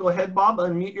hand. Go ahead, Bob,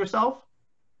 unmute yourself.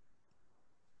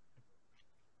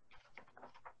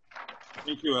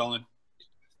 Thank you, Ellen.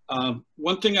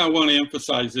 One thing I want to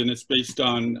emphasize, and it's based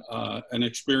on an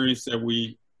experience that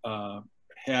we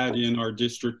had in our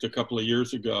district a couple of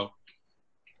years ago.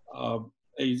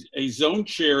 A zone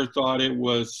chair thought it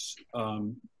was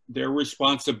their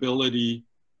responsibility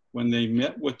when they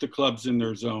met with the clubs in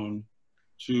their zone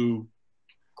to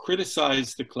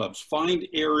criticize the clubs, find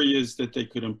areas that they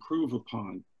could improve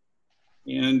upon.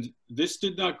 And this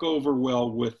did not go over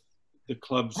well with the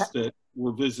clubs that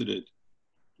were visited.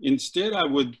 Instead, I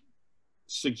would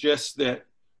suggest that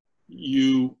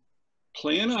you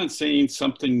plan on saying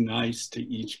something nice to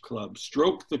each club,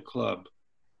 stroke the club,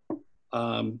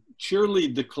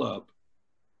 cheerlead the club.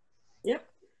 Yep.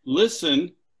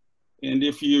 Listen, and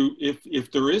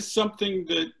if there is something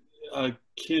that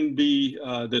can be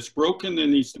that's broken that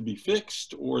needs to be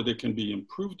fixed or that can be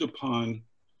improved upon,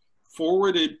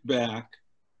 forward it back,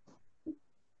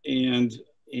 and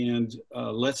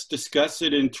let's discuss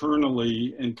it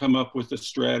internally and come up with a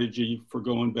strategy for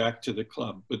going back to the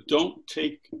club. But don't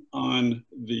take on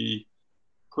the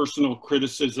personal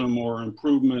criticism or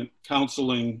improvement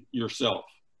counseling yourself.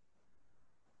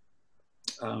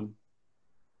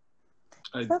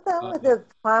 Is that what the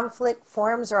conflict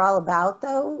forums are all about,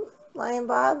 though, Lion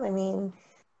Bob? I mean,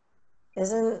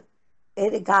 isn't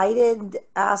it a guided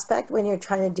aspect when you're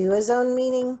trying to do a zone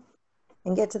meeting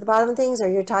and get to the bottom of things, or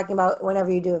you're talking about whenever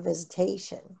you do a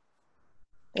visitation?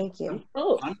 Thank you.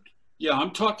 Oh,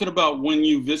 I'm talking about when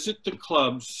you visit the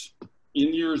clubs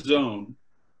in your zone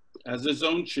as a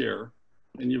zone chair,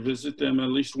 and you visit them at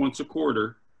least once a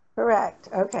quarter. Correct.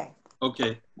 Okay.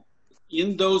 Okay.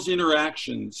 In those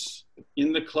interactions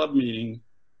in the club meeting,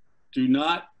 do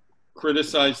not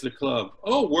criticize the club.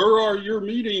 Oh, where are your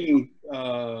meeting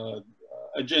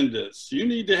agendas? You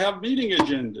need to have meeting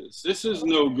agendas. This is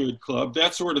no good club,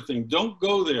 that sort of thing. Don't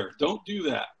go there. Don't do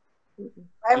that.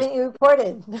 Why haven't you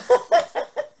reported?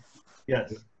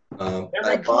 Yes.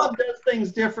 Every club does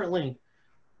things differently.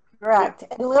 Correct.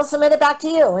 And we'll submit it back to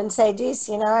you and say, geez,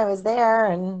 you know, I was there,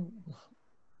 and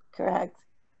correct.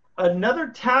 Another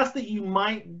task that you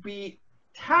might be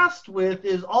tasked with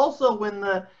is also when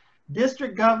the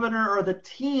district governor or the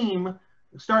team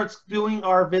starts doing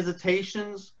our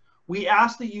visitations, we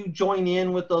ask that you join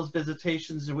in with those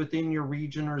visitations within your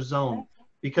region or zone.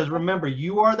 Because remember,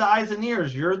 you are the eyes and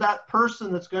ears. You're that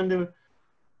person that's going to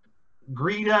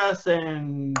greet us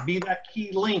and be that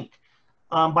key link.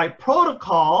 By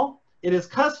protocol, it is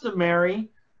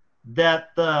customary that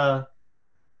the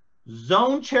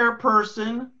zone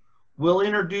chairperson will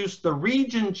introduce the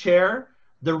region chair.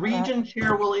 The region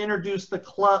chair will introduce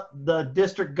the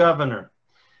district governor.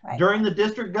 Right. During the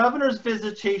district governor's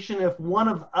visitation, if one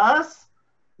of us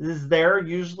is there,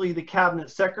 usually the cabinet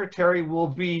secretary will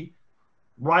be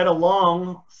right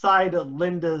alongside of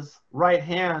Linda's right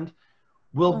hand,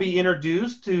 will be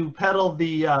introduced to peddle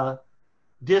the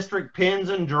district pins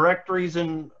and directories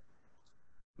and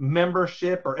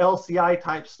membership or LCI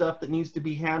type stuff that needs to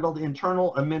be handled,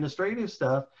 internal administrative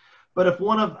stuff. But if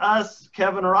one of us,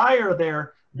 Kevin or I, are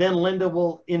there, then Linda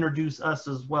will introduce us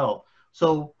as well.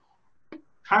 So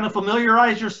kind of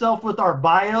familiarize yourself with our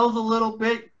bios a little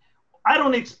bit. I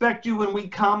don't expect you when we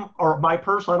come, or my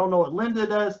person, I don't know what Linda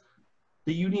does,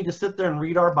 that you need to sit there and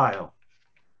read our bio.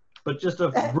 But just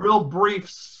a real brief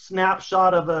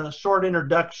snapshot of a short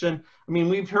introduction. I mean,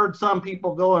 we've heard some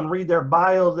people go and read their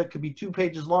bios that could be 2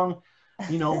 pages long.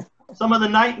 You know, some of the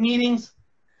night meetings,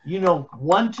 you know,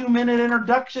 1-2 minute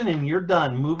introduction and you're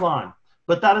done, move on.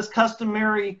 But that is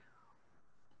customary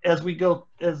as we go,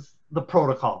 as the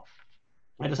protocol.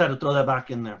 I just had to throw that back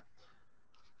in there.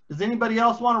 Does anybody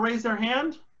else want to raise their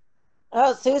hand?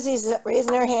 Oh, Susie's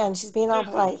raising her hand. She's being all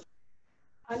polite.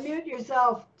 Unmute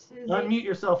yourself, Susie. Unmute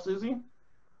yourself, Susie.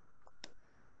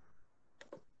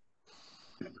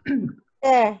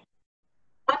 There.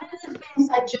 One of the things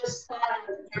I just thought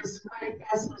of is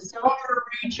as a zone or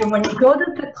region, when you go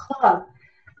to the club,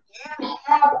 you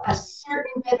have a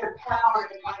certain bit of power.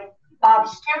 Like Bob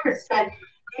Stewart said,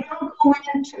 you don't go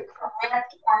in to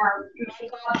correct or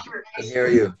make I observations. hear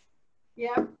you.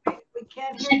 Yep, we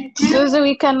can't hear you. Susie,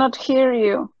 we cannot hear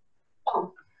you.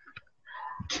 Oh.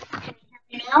 Can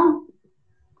you hear me now?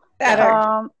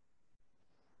 Better.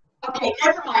 Okay,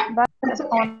 never mind. That's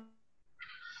okay.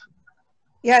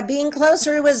 Yeah, being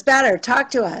closer was better.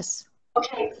 Talk to us.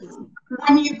 Okay,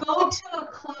 when you go to a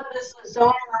club as a zone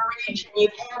or a region, you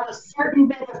have a certain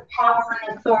bit of power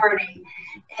and authority.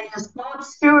 And as Bob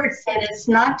Stewart said, it's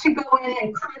not to go in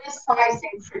and criticize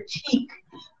and critique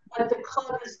what the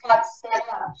club has got set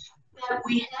up. But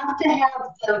we have to have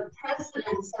the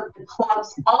presidents of the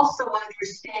clubs also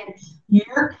understand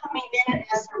you're coming in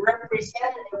as a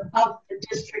representative of the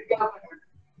district governor.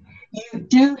 You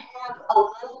do have a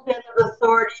little bit of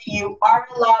authority. You are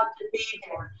allowed to be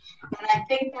there. And I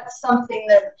think that's something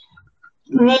that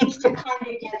needs to kind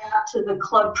of get out to the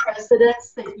club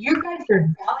presidents, that you guys are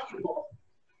valuable.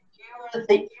 You are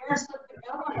the ears of the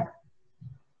governor.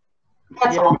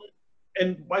 That's all.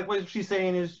 And like what she's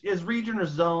saying is region or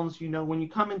zones, you know, when you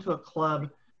come into a club,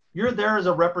 you're there as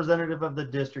a representative of the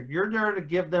district. You're there to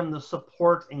give them the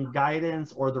support and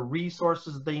guidance or the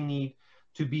resources they need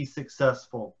to be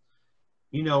successful.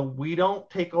 You know, we don't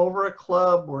take over a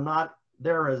club. We're not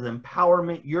there as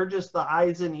empowerment. You're just the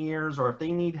eyes and ears, or if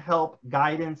they need help,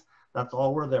 guidance, that's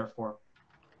all we're there for.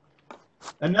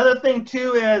 Another thing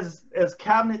too, as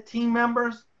cabinet team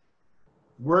members,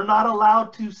 we're not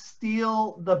allowed to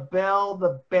steal the bell,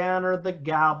 the banner, the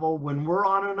gavel when we're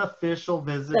on an official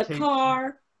visitation. The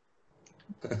car.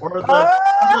 Or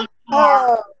the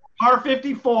car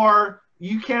 54,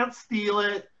 you can't steal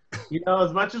it. You know,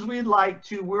 as much as we'd like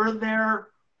to, we're there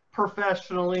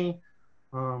professionally.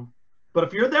 But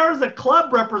if you're there as a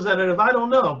club representative, I don't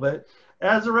know. But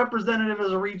as a representative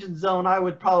as a region zone, I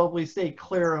would probably stay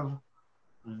clear of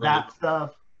that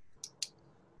stuff.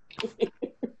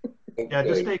 Yeah,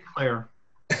 just stay clear.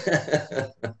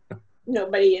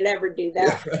 Nobody would ever do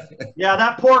that. Yeah,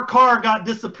 that poor car got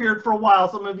disappeared for a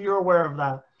while. Some of you are aware of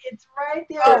that. It's right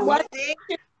there. Oh, what?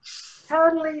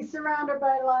 Totally surrounded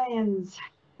by lions.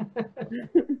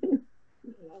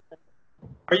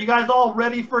 Are you guys all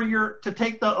ready for to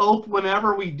take the oath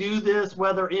whenever we do this,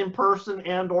 whether in person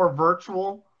and or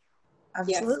virtual?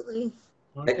 Absolutely.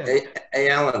 Okay. Hey,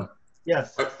 Alan.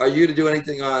 Yes. Are you to do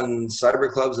anything on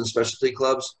cyber clubs and specialty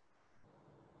clubs?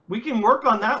 We can work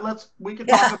on that. We can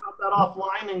talk about that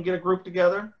offline and get a group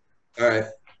together. All right.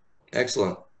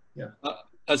 Excellent. Yeah.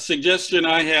 A suggestion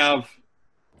I have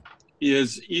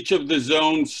is each of the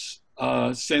zones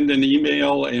send an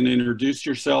email and introduce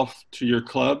yourself to your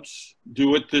clubs.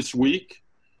 Do it this week.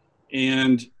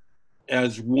 And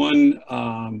as one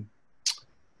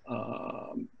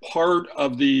part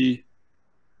of the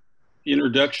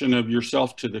introduction of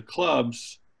yourself to the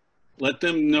clubs, let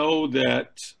them know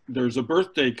that there's a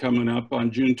birthday coming up on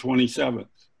June 27th.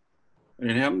 And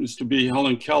it happens to be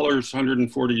Helen Keller's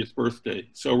 140th birthday.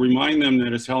 So remind them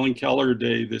that it's Helen Keller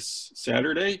Day this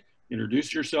Saturday.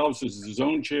 Introduce yourselves as the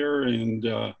zone chair, and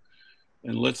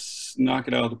let's knock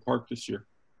it out of the park this year.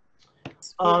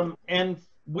 And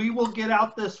we will get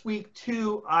out this week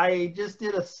too. I just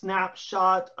did a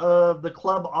snapshot of the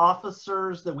club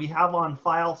officers that we have on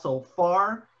file so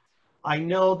far. I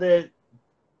know that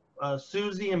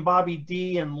Susie and Bobby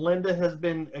D and Linda has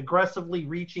been aggressively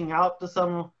reaching out to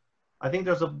some. I think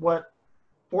there's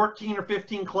 14 or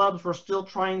 15 clubs. We're still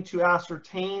trying to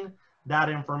ascertain that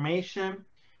information.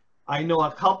 I know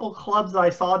a couple clubs that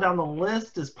I saw down the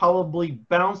list has probably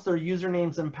bounced their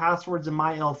usernames and passwords in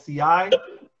my LCI.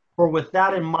 For with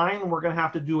that in mind, we're going to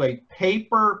have to do a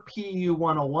paper PU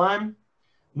 101.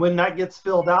 When that gets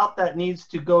filled out, that needs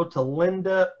to go to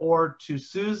Linda or to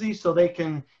Susie so they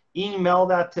can email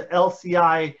that to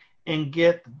LCI and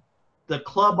get the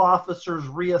club officers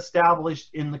reestablished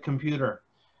in the computer.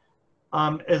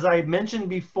 As I mentioned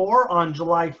before, on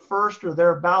July 1st or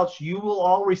thereabouts, you will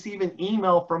all receive an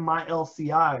email from my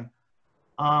LCI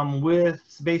with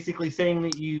basically saying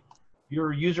that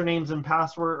your usernames and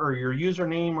password, or your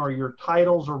username or your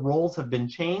titles or roles have been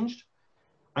changed.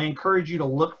 I encourage you to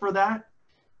look for that.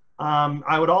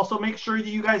 I would also make sure that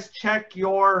you guys check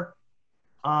your,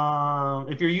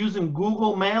 if you're using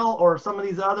Google Mail or some of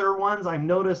these other ones, I've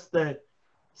noticed that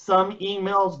some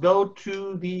emails go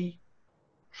to the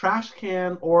trash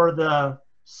can or the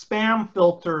spam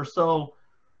filter. So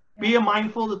be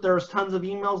mindful that there's tons of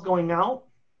emails going out.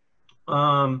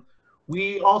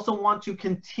 We also want to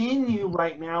continue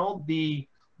right now the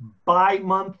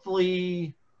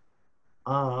bi-monthly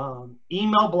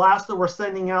email blast that we're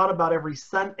sending out about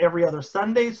every other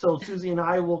Sunday. So Susie and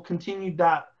I will continue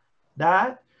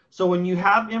that. So when you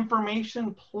have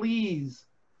information, please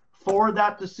forward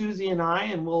that to Susie and I,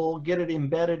 and we'll get it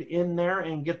embedded in there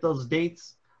and get those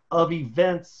dates of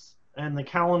events and the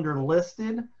calendar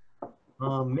listed.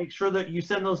 Make sure that you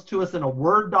send those to us in a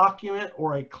Word document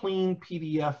or a clean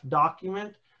PDF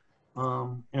document,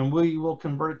 and we will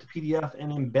convert it to PDF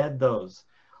and embed those.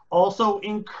 Also,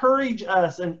 encourage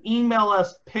us and email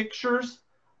us pictures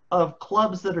of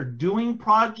clubs that are doing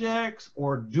projects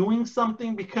or doing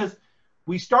something, because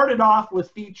we started off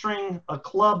with featuring a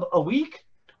club a week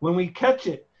when we catch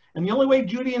it. And the only way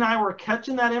Judy and I were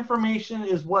catching that information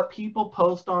is what people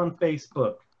post on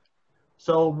Facebook.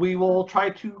 So we will try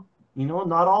to, you know,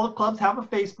 not all the clubs have a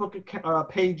Facebook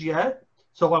page yet.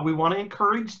 So we want to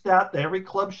encourage that every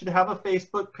club should have a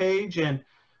Facebook page and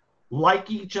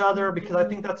like each other, because I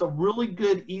think that's a really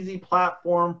good, easy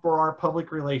platform for our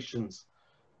public relations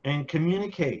and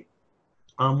communicate.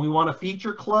 We want to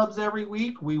feature clubs every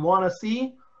week. We want to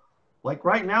see, like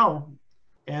right now,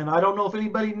 and I don't know if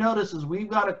anybody notices, we've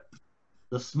got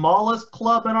the smallest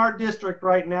club in our district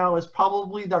right now is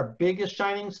probably our biggest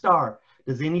shining star.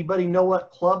 Does anybody know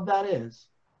what club that is?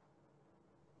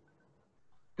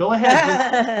 Go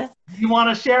ahead. You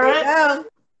want to share it? Go.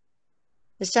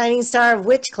 The shining star of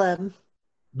which club?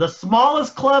 The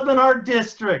smallest club in our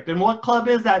district. And what club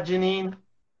is that, Jeanine?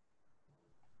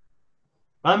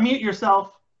 Unmute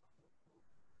yourself.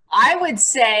 I would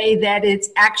say that it's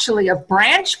actually a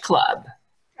branch club.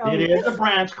 It is a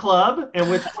branch club. And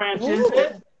which branch is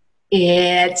it?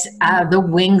 It's the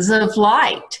Wings of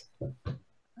Light.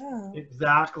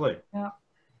 Exactly. Yeah.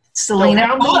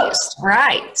 Selena Host,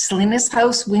 right. Selena's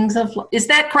Host, Wings of Light. Is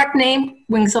that correct name?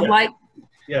 Wings of Light?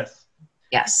 Yes.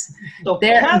 Yes. So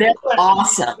they're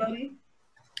awesome. Everybody.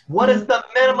 What is the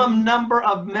minimum number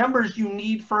of members you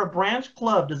need for a branch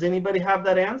club? Does anybody have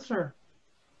that answer?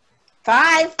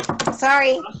 5.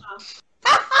 Sorry.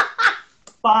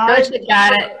 5. Good, you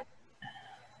got it.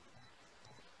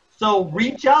 So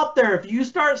reach out there. If you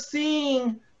start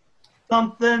seeing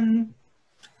something,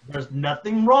 there's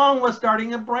nothing wrong with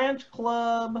starting a branch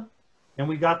club. And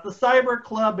we got the cyber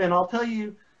club. And I'll tell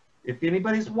you, if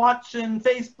anybody's watching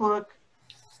Facebook,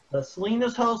 the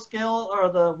Selena's Host Scale or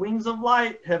the Wings of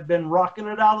Light have been rocking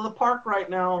it out of the park right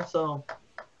now. So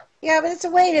yeah, but it's a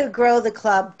way to grow the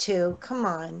club too. Come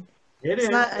on. It's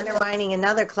not undermining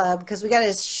another club, because we got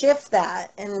to shift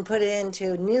that and put it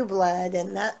into new blood,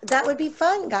 and that would be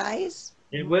fun, guys.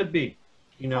 It would be,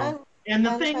 you know. Fun, and the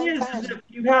fun, thing fun, is fun. if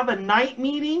you have a night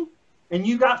meeting and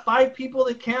you got 5 people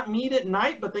that can't meet at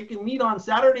night, but they can meet on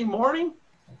Saturday morning,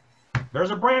 there's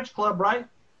a branch club, right?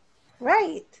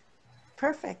 Right.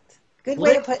 Perfect. Good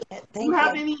way of putting it. Thank you. Do you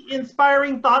have any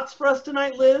inspiring thoughts for us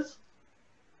tonight, Liz?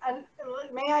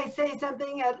 May I say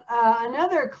something?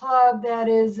 Another club that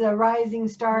is a Rising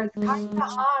Stars, kind of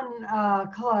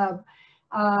on club.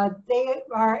 They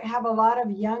have a lot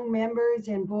of young members,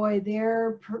 and boy,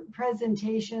 their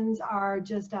presentations are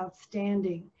just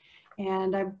outstanding.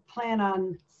 And I plan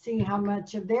on seeing how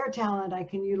much of their talent I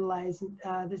can utilize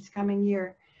this coming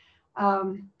year.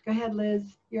 Go ahead, Liz.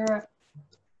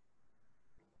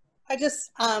 I just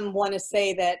want to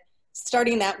say that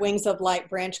starting that Wings of Light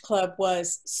branch club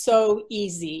was so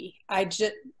easy.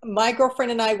 My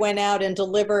girlfriend and I went out and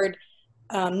delivered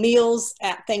meals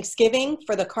at Thanksgiving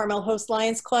for the Carmel Host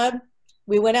Lions Club.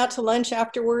 We went out to lunch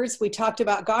afterwards. We talked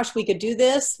about, gosh, we could do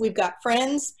this. We've got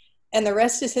friends, and the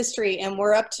rest is history. And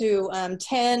we're up to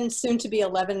 10, soon to be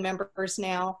 11 members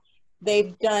now.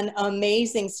 They've done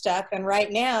amazing stuff. And right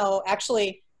now,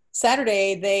 actually,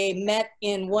 Saturday, they met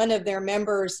in one of their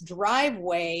members'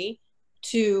 driveway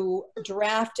to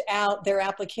draft out their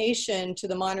application to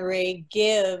the Monterey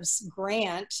Gives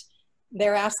grant.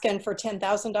 They're asking for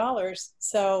 $10,000.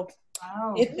 So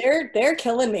wow. They're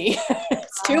killing me.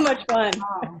 It's too much fun.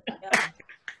 Wow.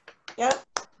 Yep.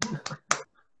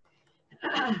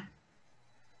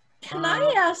 Can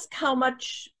I ask how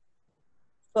much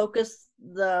focus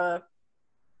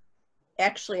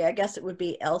actually, I guess it would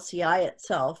be LCI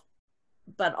itself,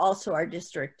 but also our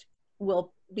district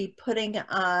will be putting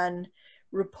on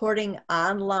reporting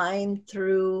online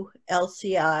through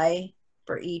LCI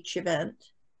for each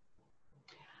event?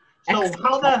 So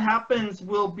how that happens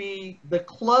will be the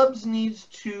clubs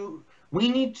we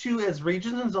need to, as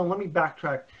regions and zone, let me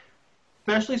backtrack,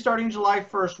 especially starting July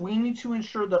 1st, we need to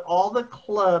ensure that all the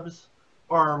clubs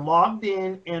are logged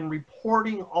in and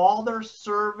reporting all their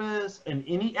service and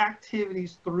any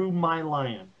activities through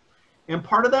MyLion. And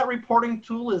part of that reporting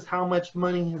tool is how much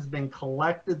money has been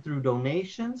collected through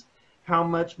donations, how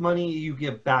much money you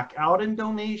give back out in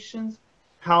donations,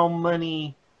 how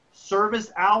many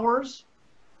service hours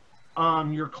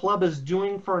your club is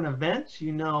doing for an event.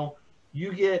 You know,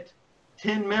 you get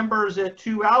 10 members at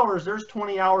 2 hours, there's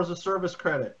 20 hours of service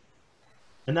credit.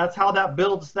 And that's how that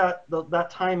builds that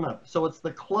time up. So it's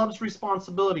the club's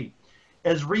responsibility.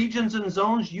 As regions and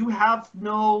zones, you have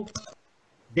no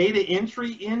data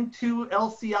entry into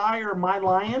LCI or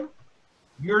MyLion.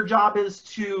 Your job is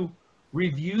to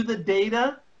review the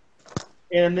data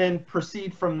and then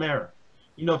proceed from there.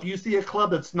 You know, if you see a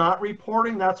club that's not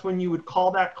reporting, that's when you would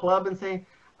call that club and say,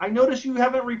 I notice you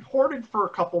haven't reported for a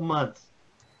couple months.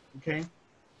 Okay,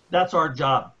 that's our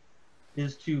job,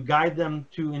 is to guide them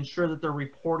to ensure that they're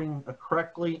reporting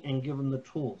correctly and give them the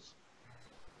tools.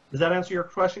 Does that answer your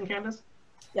question, Candace?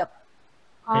 Yep.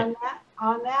 On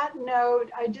that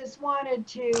note, I just wanted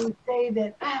to say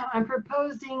that I'm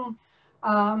proposing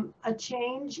a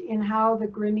change in how the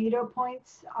Granito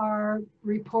points are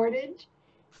reported.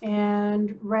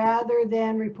 And rather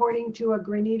than reporting to a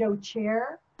Granito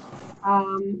chair,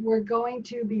 we're going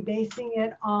to be basing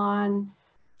it on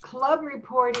club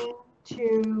reporting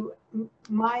to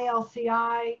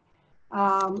MyLCI,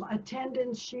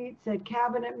 attendance sheets at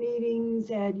cabinet meetings,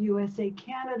 at USA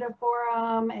Canada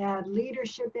Forum, at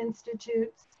leadership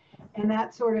institutes, and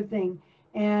that sort of thing.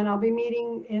 And I'll be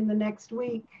meeting in the next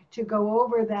week to go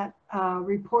over that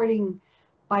reporting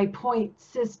by point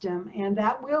system, and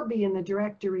that will be in the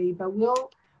directory, but we'll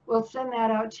send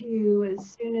that out to you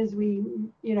as soon as we,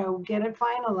 you know, get it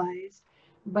finalized.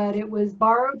 But it was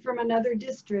borrowed from another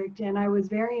district, and I was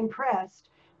very impressed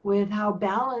with how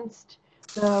balanced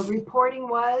the reporting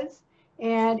was,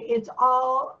 and it's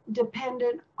all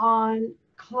dependent on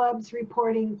clubs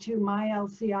reporting to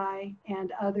MyLCI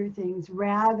and other things,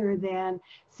 rather than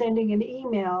sending an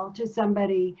email to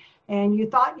somebody and you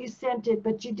thought you sent it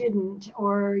but you didn't,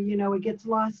 or you know, it gets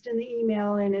lost in the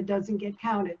email and it doesn't get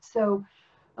counted. So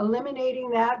eliminating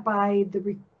that by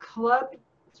the club's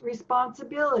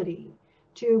responsibility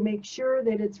to make sure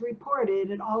that it's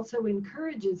reported, it also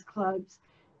encourages clubs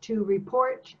to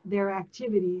report their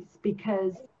activities,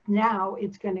 because now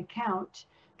it's going to count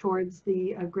towards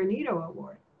the Granito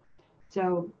Award.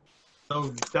 So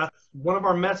that's one of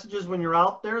our messages when you're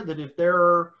out there, that if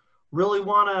they're really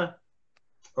want to,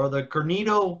 or the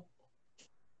Granito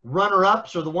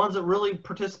runner-ups, or the ones that really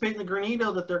participate in the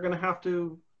Granito, that they're going to have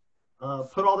to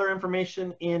put all their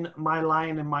information in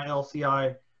MyLion and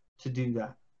MyLCI to do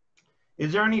that.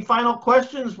 Is there any final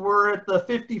questions? We're at the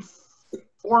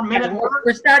 54-minute mark.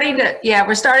 We're starting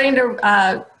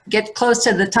to get close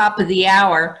to the top of the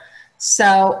hour.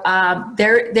 So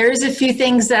there's a few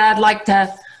things that I'd like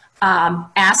to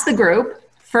ask the group.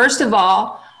 First of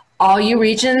all you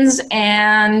regions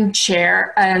and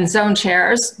zone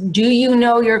chairs, do you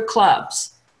know your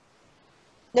clubs?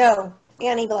 No,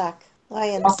 Annie Black,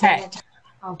 Lions. Okay.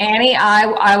 Annie,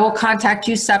 I will contact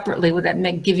you separately with that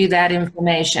and give you that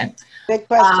information. Good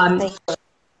question. Thank you.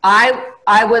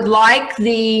 I would like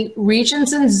the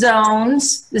regions and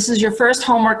zones, this is your first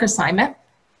homework assignment.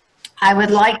 I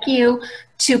would like you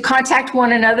to contact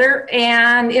one another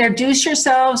and introduce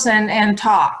yourselves and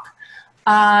talk.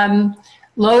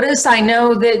 Lotus, I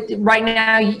know that right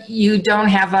now you don't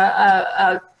have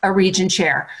a region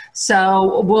chair,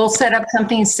 so we'll set up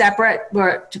something separate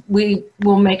where we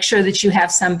will make sure that you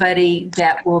have somebody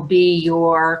that will be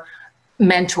your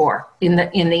mentor in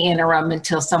the interim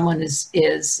until someone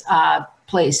is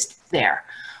placed there.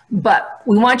 But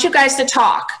we want you guys to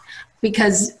talk,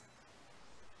 because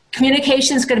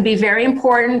communication is going to be very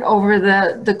important over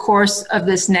the course of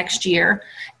this next year.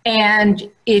 And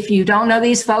if you don't know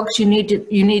these folks, you need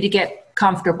to get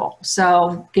comfortable.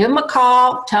 So give them a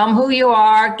call, tell them who you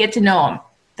are, get to know them.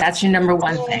 That's your number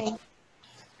one thing.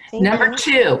 Number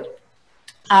two,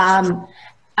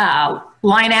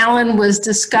 Line Allen was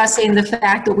discussing the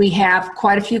fact that we have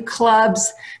quite a few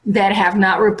clubs that have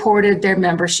not reported their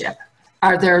membership,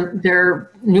 or their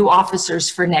new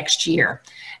officers for next year.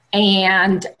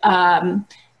 And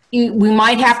we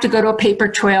might have to go to a paper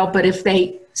trail, but if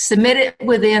they submit it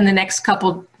within the next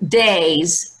couple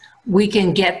days, we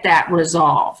can get that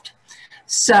resolved.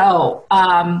 So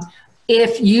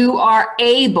if you are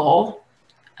able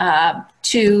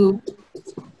to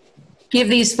give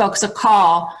these folks a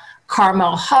call,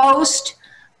 Carmel Host,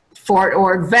 Fort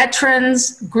Ord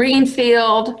Veterans,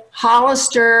 Greenfield,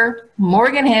 Hollister,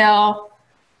 Morgan Hill,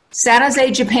 San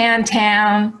Jose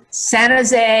Japantown, San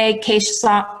Jose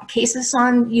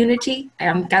Quezon Unity,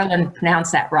 I'm going to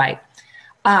pronounce that right,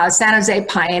 San Jose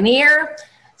Pioneer,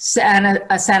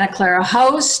 Santa Clara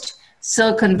Host,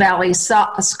 Silicon Valley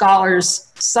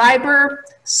Scholars Cyber,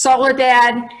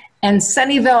 Soledad, and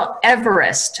Sunnyvale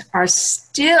Everest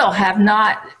still have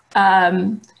not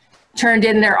turned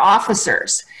in their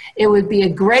officers. It would be a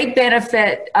great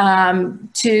benefit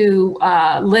to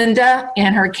Linda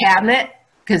and her cabinet,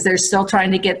 because they're still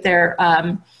trying to get their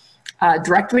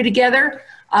directory together,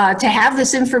 to have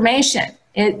this information.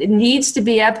 It needs to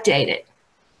be updated.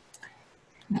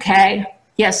 Okay.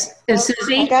 Yes,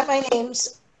 Susie? I got my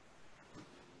names.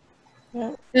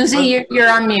 Yeah. Susie, you're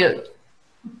on mute.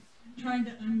 I'm trying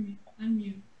to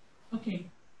unmute. Okay.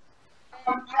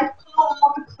 I called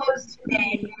all the clubs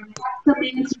today. I have some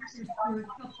answers.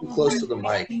 Too close to the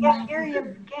mic. Can't hear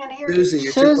you. Can't hear Susie, you.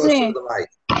 you're too close to the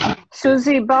mic.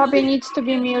 Susie, Bobby needs to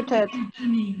be muted.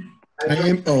 I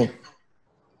am, oh.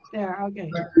 There, okay.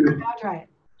 I'll try it.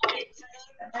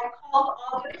 I called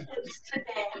all the clubs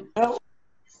today. Oh,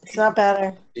 it's not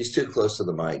better. She's too close to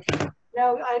the mic.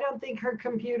 No, I don't think her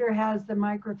computer has the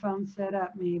microphone set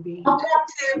up, maybe. I'll talk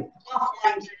to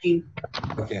offline, Jeanine.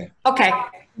 Okay. Okay,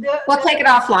 we'll take it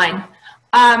offline.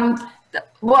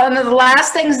 One of the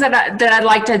last things that I'd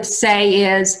like to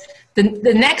say is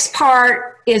the next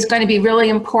part is going to be really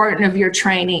important of your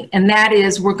training, and that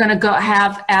is we're going to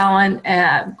have Alan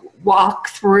walk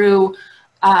through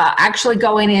actually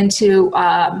going into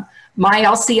my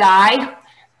LCI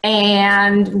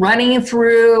and running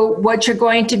through what you're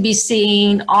going to be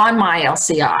seeing on my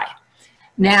LCI.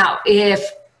 Now, if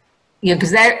you know,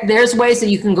 because there's ways that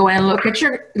you can go in and look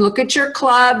at your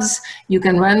clubs, you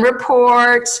can run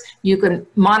reports, you can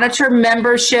monitor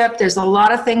membership. There's a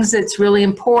lot of things that's really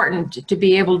important to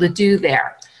be able to do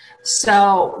there.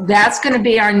 So that's going to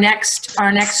be our next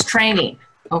training.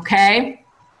 Okay.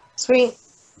 Sweet.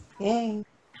 Yay.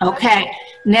 Okay.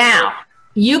 Now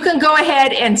you can go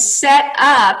ahead and set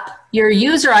up your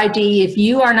user ID. If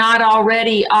you are not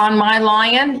already on My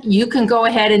Lion, you can go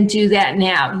ahead and do that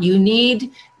now. You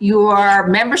need your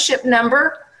membership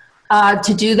number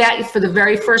to do that for the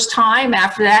very first time.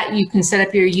 After that, you can set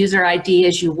up your user ID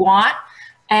as you want.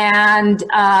 And,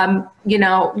 you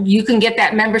know, you can get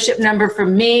that membership number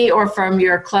from me or from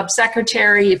your club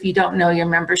secretary if you don't know your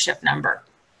membership number.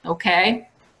 Okay.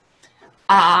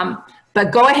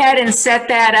 But go ahead and set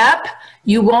that up.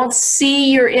 You won't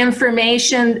see your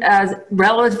information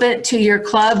relevant to your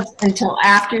club until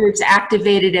after it's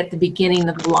activated at the beginning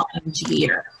of the Lions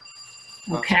year.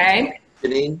 Okay?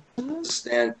 Jeanine,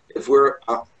 Stan, if we're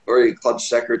already club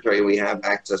secretary and we have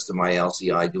access to my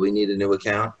LCI, do we need a new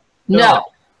account? No.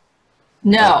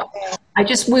 No. We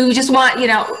just want, you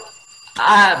know,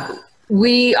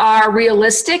 we are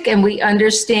realistic and we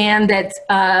understand that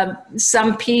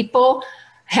some people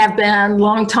have been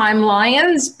longtime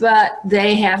Lions, but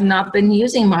they have not been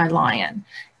using My Lion.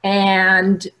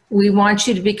 And we want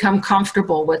you to become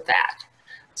comfortable with that.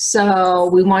 So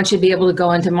we want you to be able to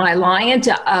go into My Lion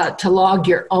to log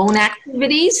your own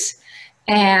activities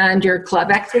and your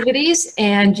club activities.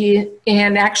 And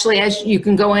actually, as you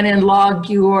can go in and log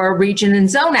your region and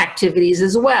zone activities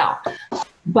as well.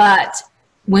 But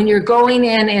when you're going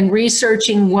in and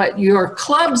researching what your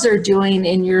clubs are doing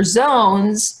in your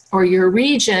zones or your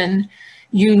region,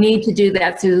 you need to do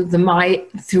that through my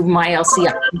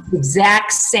LCI,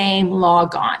 exact same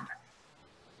logon.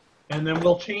 And then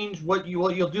we'll change what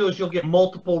you'll do is you'll get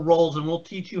multiple roles, and we'll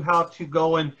teach you how to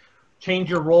go and change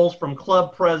your roles from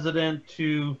club president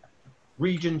to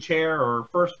region chair or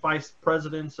first vice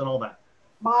presidents and all that.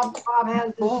 Bob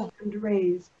has his hand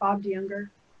raised. Bob DeYounger.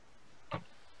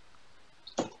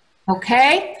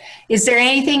 Okay, is there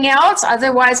anything else?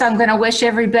 Otherwise, I'm going to wish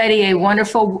everybody a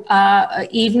wonderful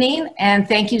evening, and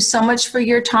thank you so much for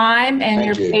your time and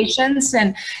your patience,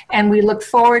 and we look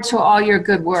forward to all your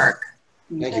good work.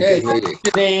 Thank you.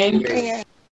 Jeanine.